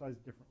exercise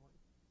differently.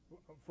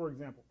 For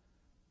example,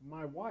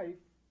 my wife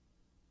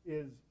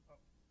is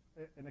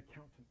an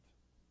accountant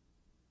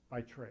by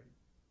trade.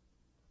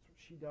 That's what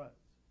she does.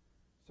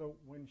 So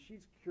when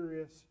she's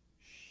curious,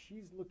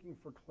 she's looking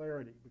for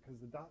clarity because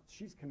the dots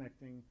she's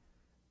connecting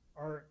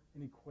are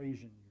an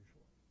equation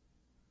usually.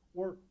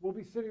 Or we'll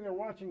be sitting there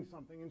watching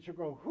something and she'll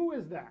go, who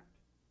is that?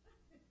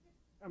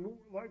 I mean,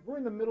 like we're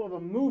in the middle of a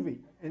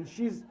movie and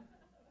she's,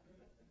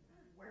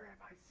 where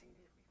have I seen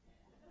it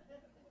before?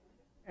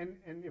 And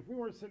if we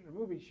weren't sitting in a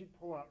movie, she'd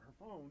pull out her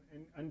phone,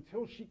 and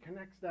until she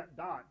connects that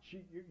dot,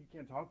 you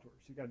can't talk to her.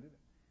 She's got to do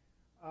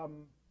that.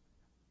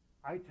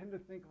 I tend to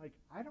think like,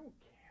 I don't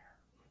care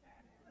who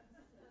that is.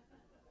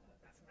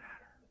 It doesn't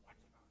matter. Watch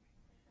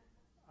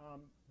the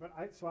movie. But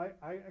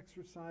I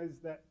exercise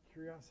that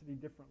curiosity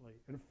differently.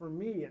 And for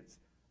me,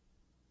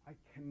 I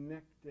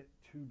connect it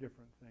to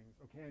different things.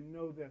 Okay, I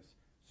know this,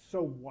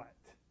 so what?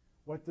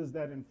 What does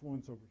that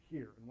influence over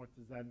here, and what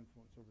does that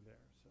influence over there?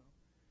 So,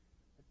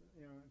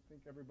 I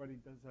think everybody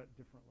does that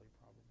differently,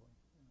 probably.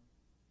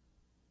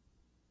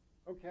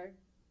 Okay.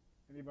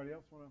 Anybody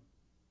else want to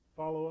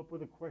follow up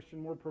with a question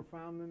more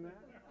profound than that?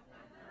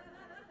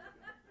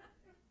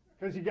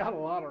 Because you got a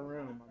lot of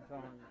room, I'm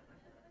telling you.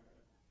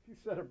 You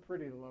set a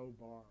pretty low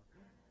bar.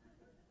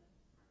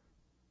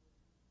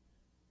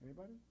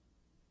 Anybody?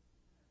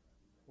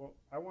 Well,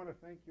 I want to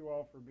thank you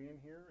all for being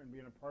here and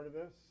being a part of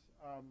this.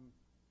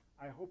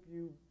 I hope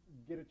you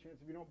get a chance,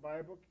 if you don't buy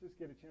a book, just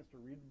get a chance to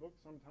read the book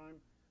sometime.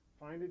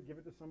 Find it, give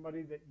it to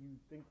somebody that you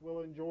think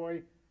will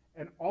enjoy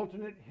an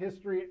alternate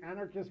history,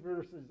 anarchist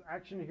versus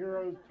action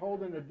heroes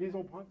told in a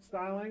diesel punk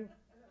styling.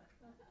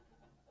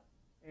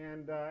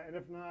 And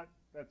if not,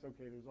 that's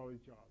okay. There's always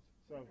Jaws.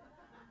 So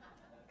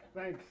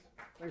thanks.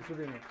 Thanks for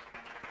being here.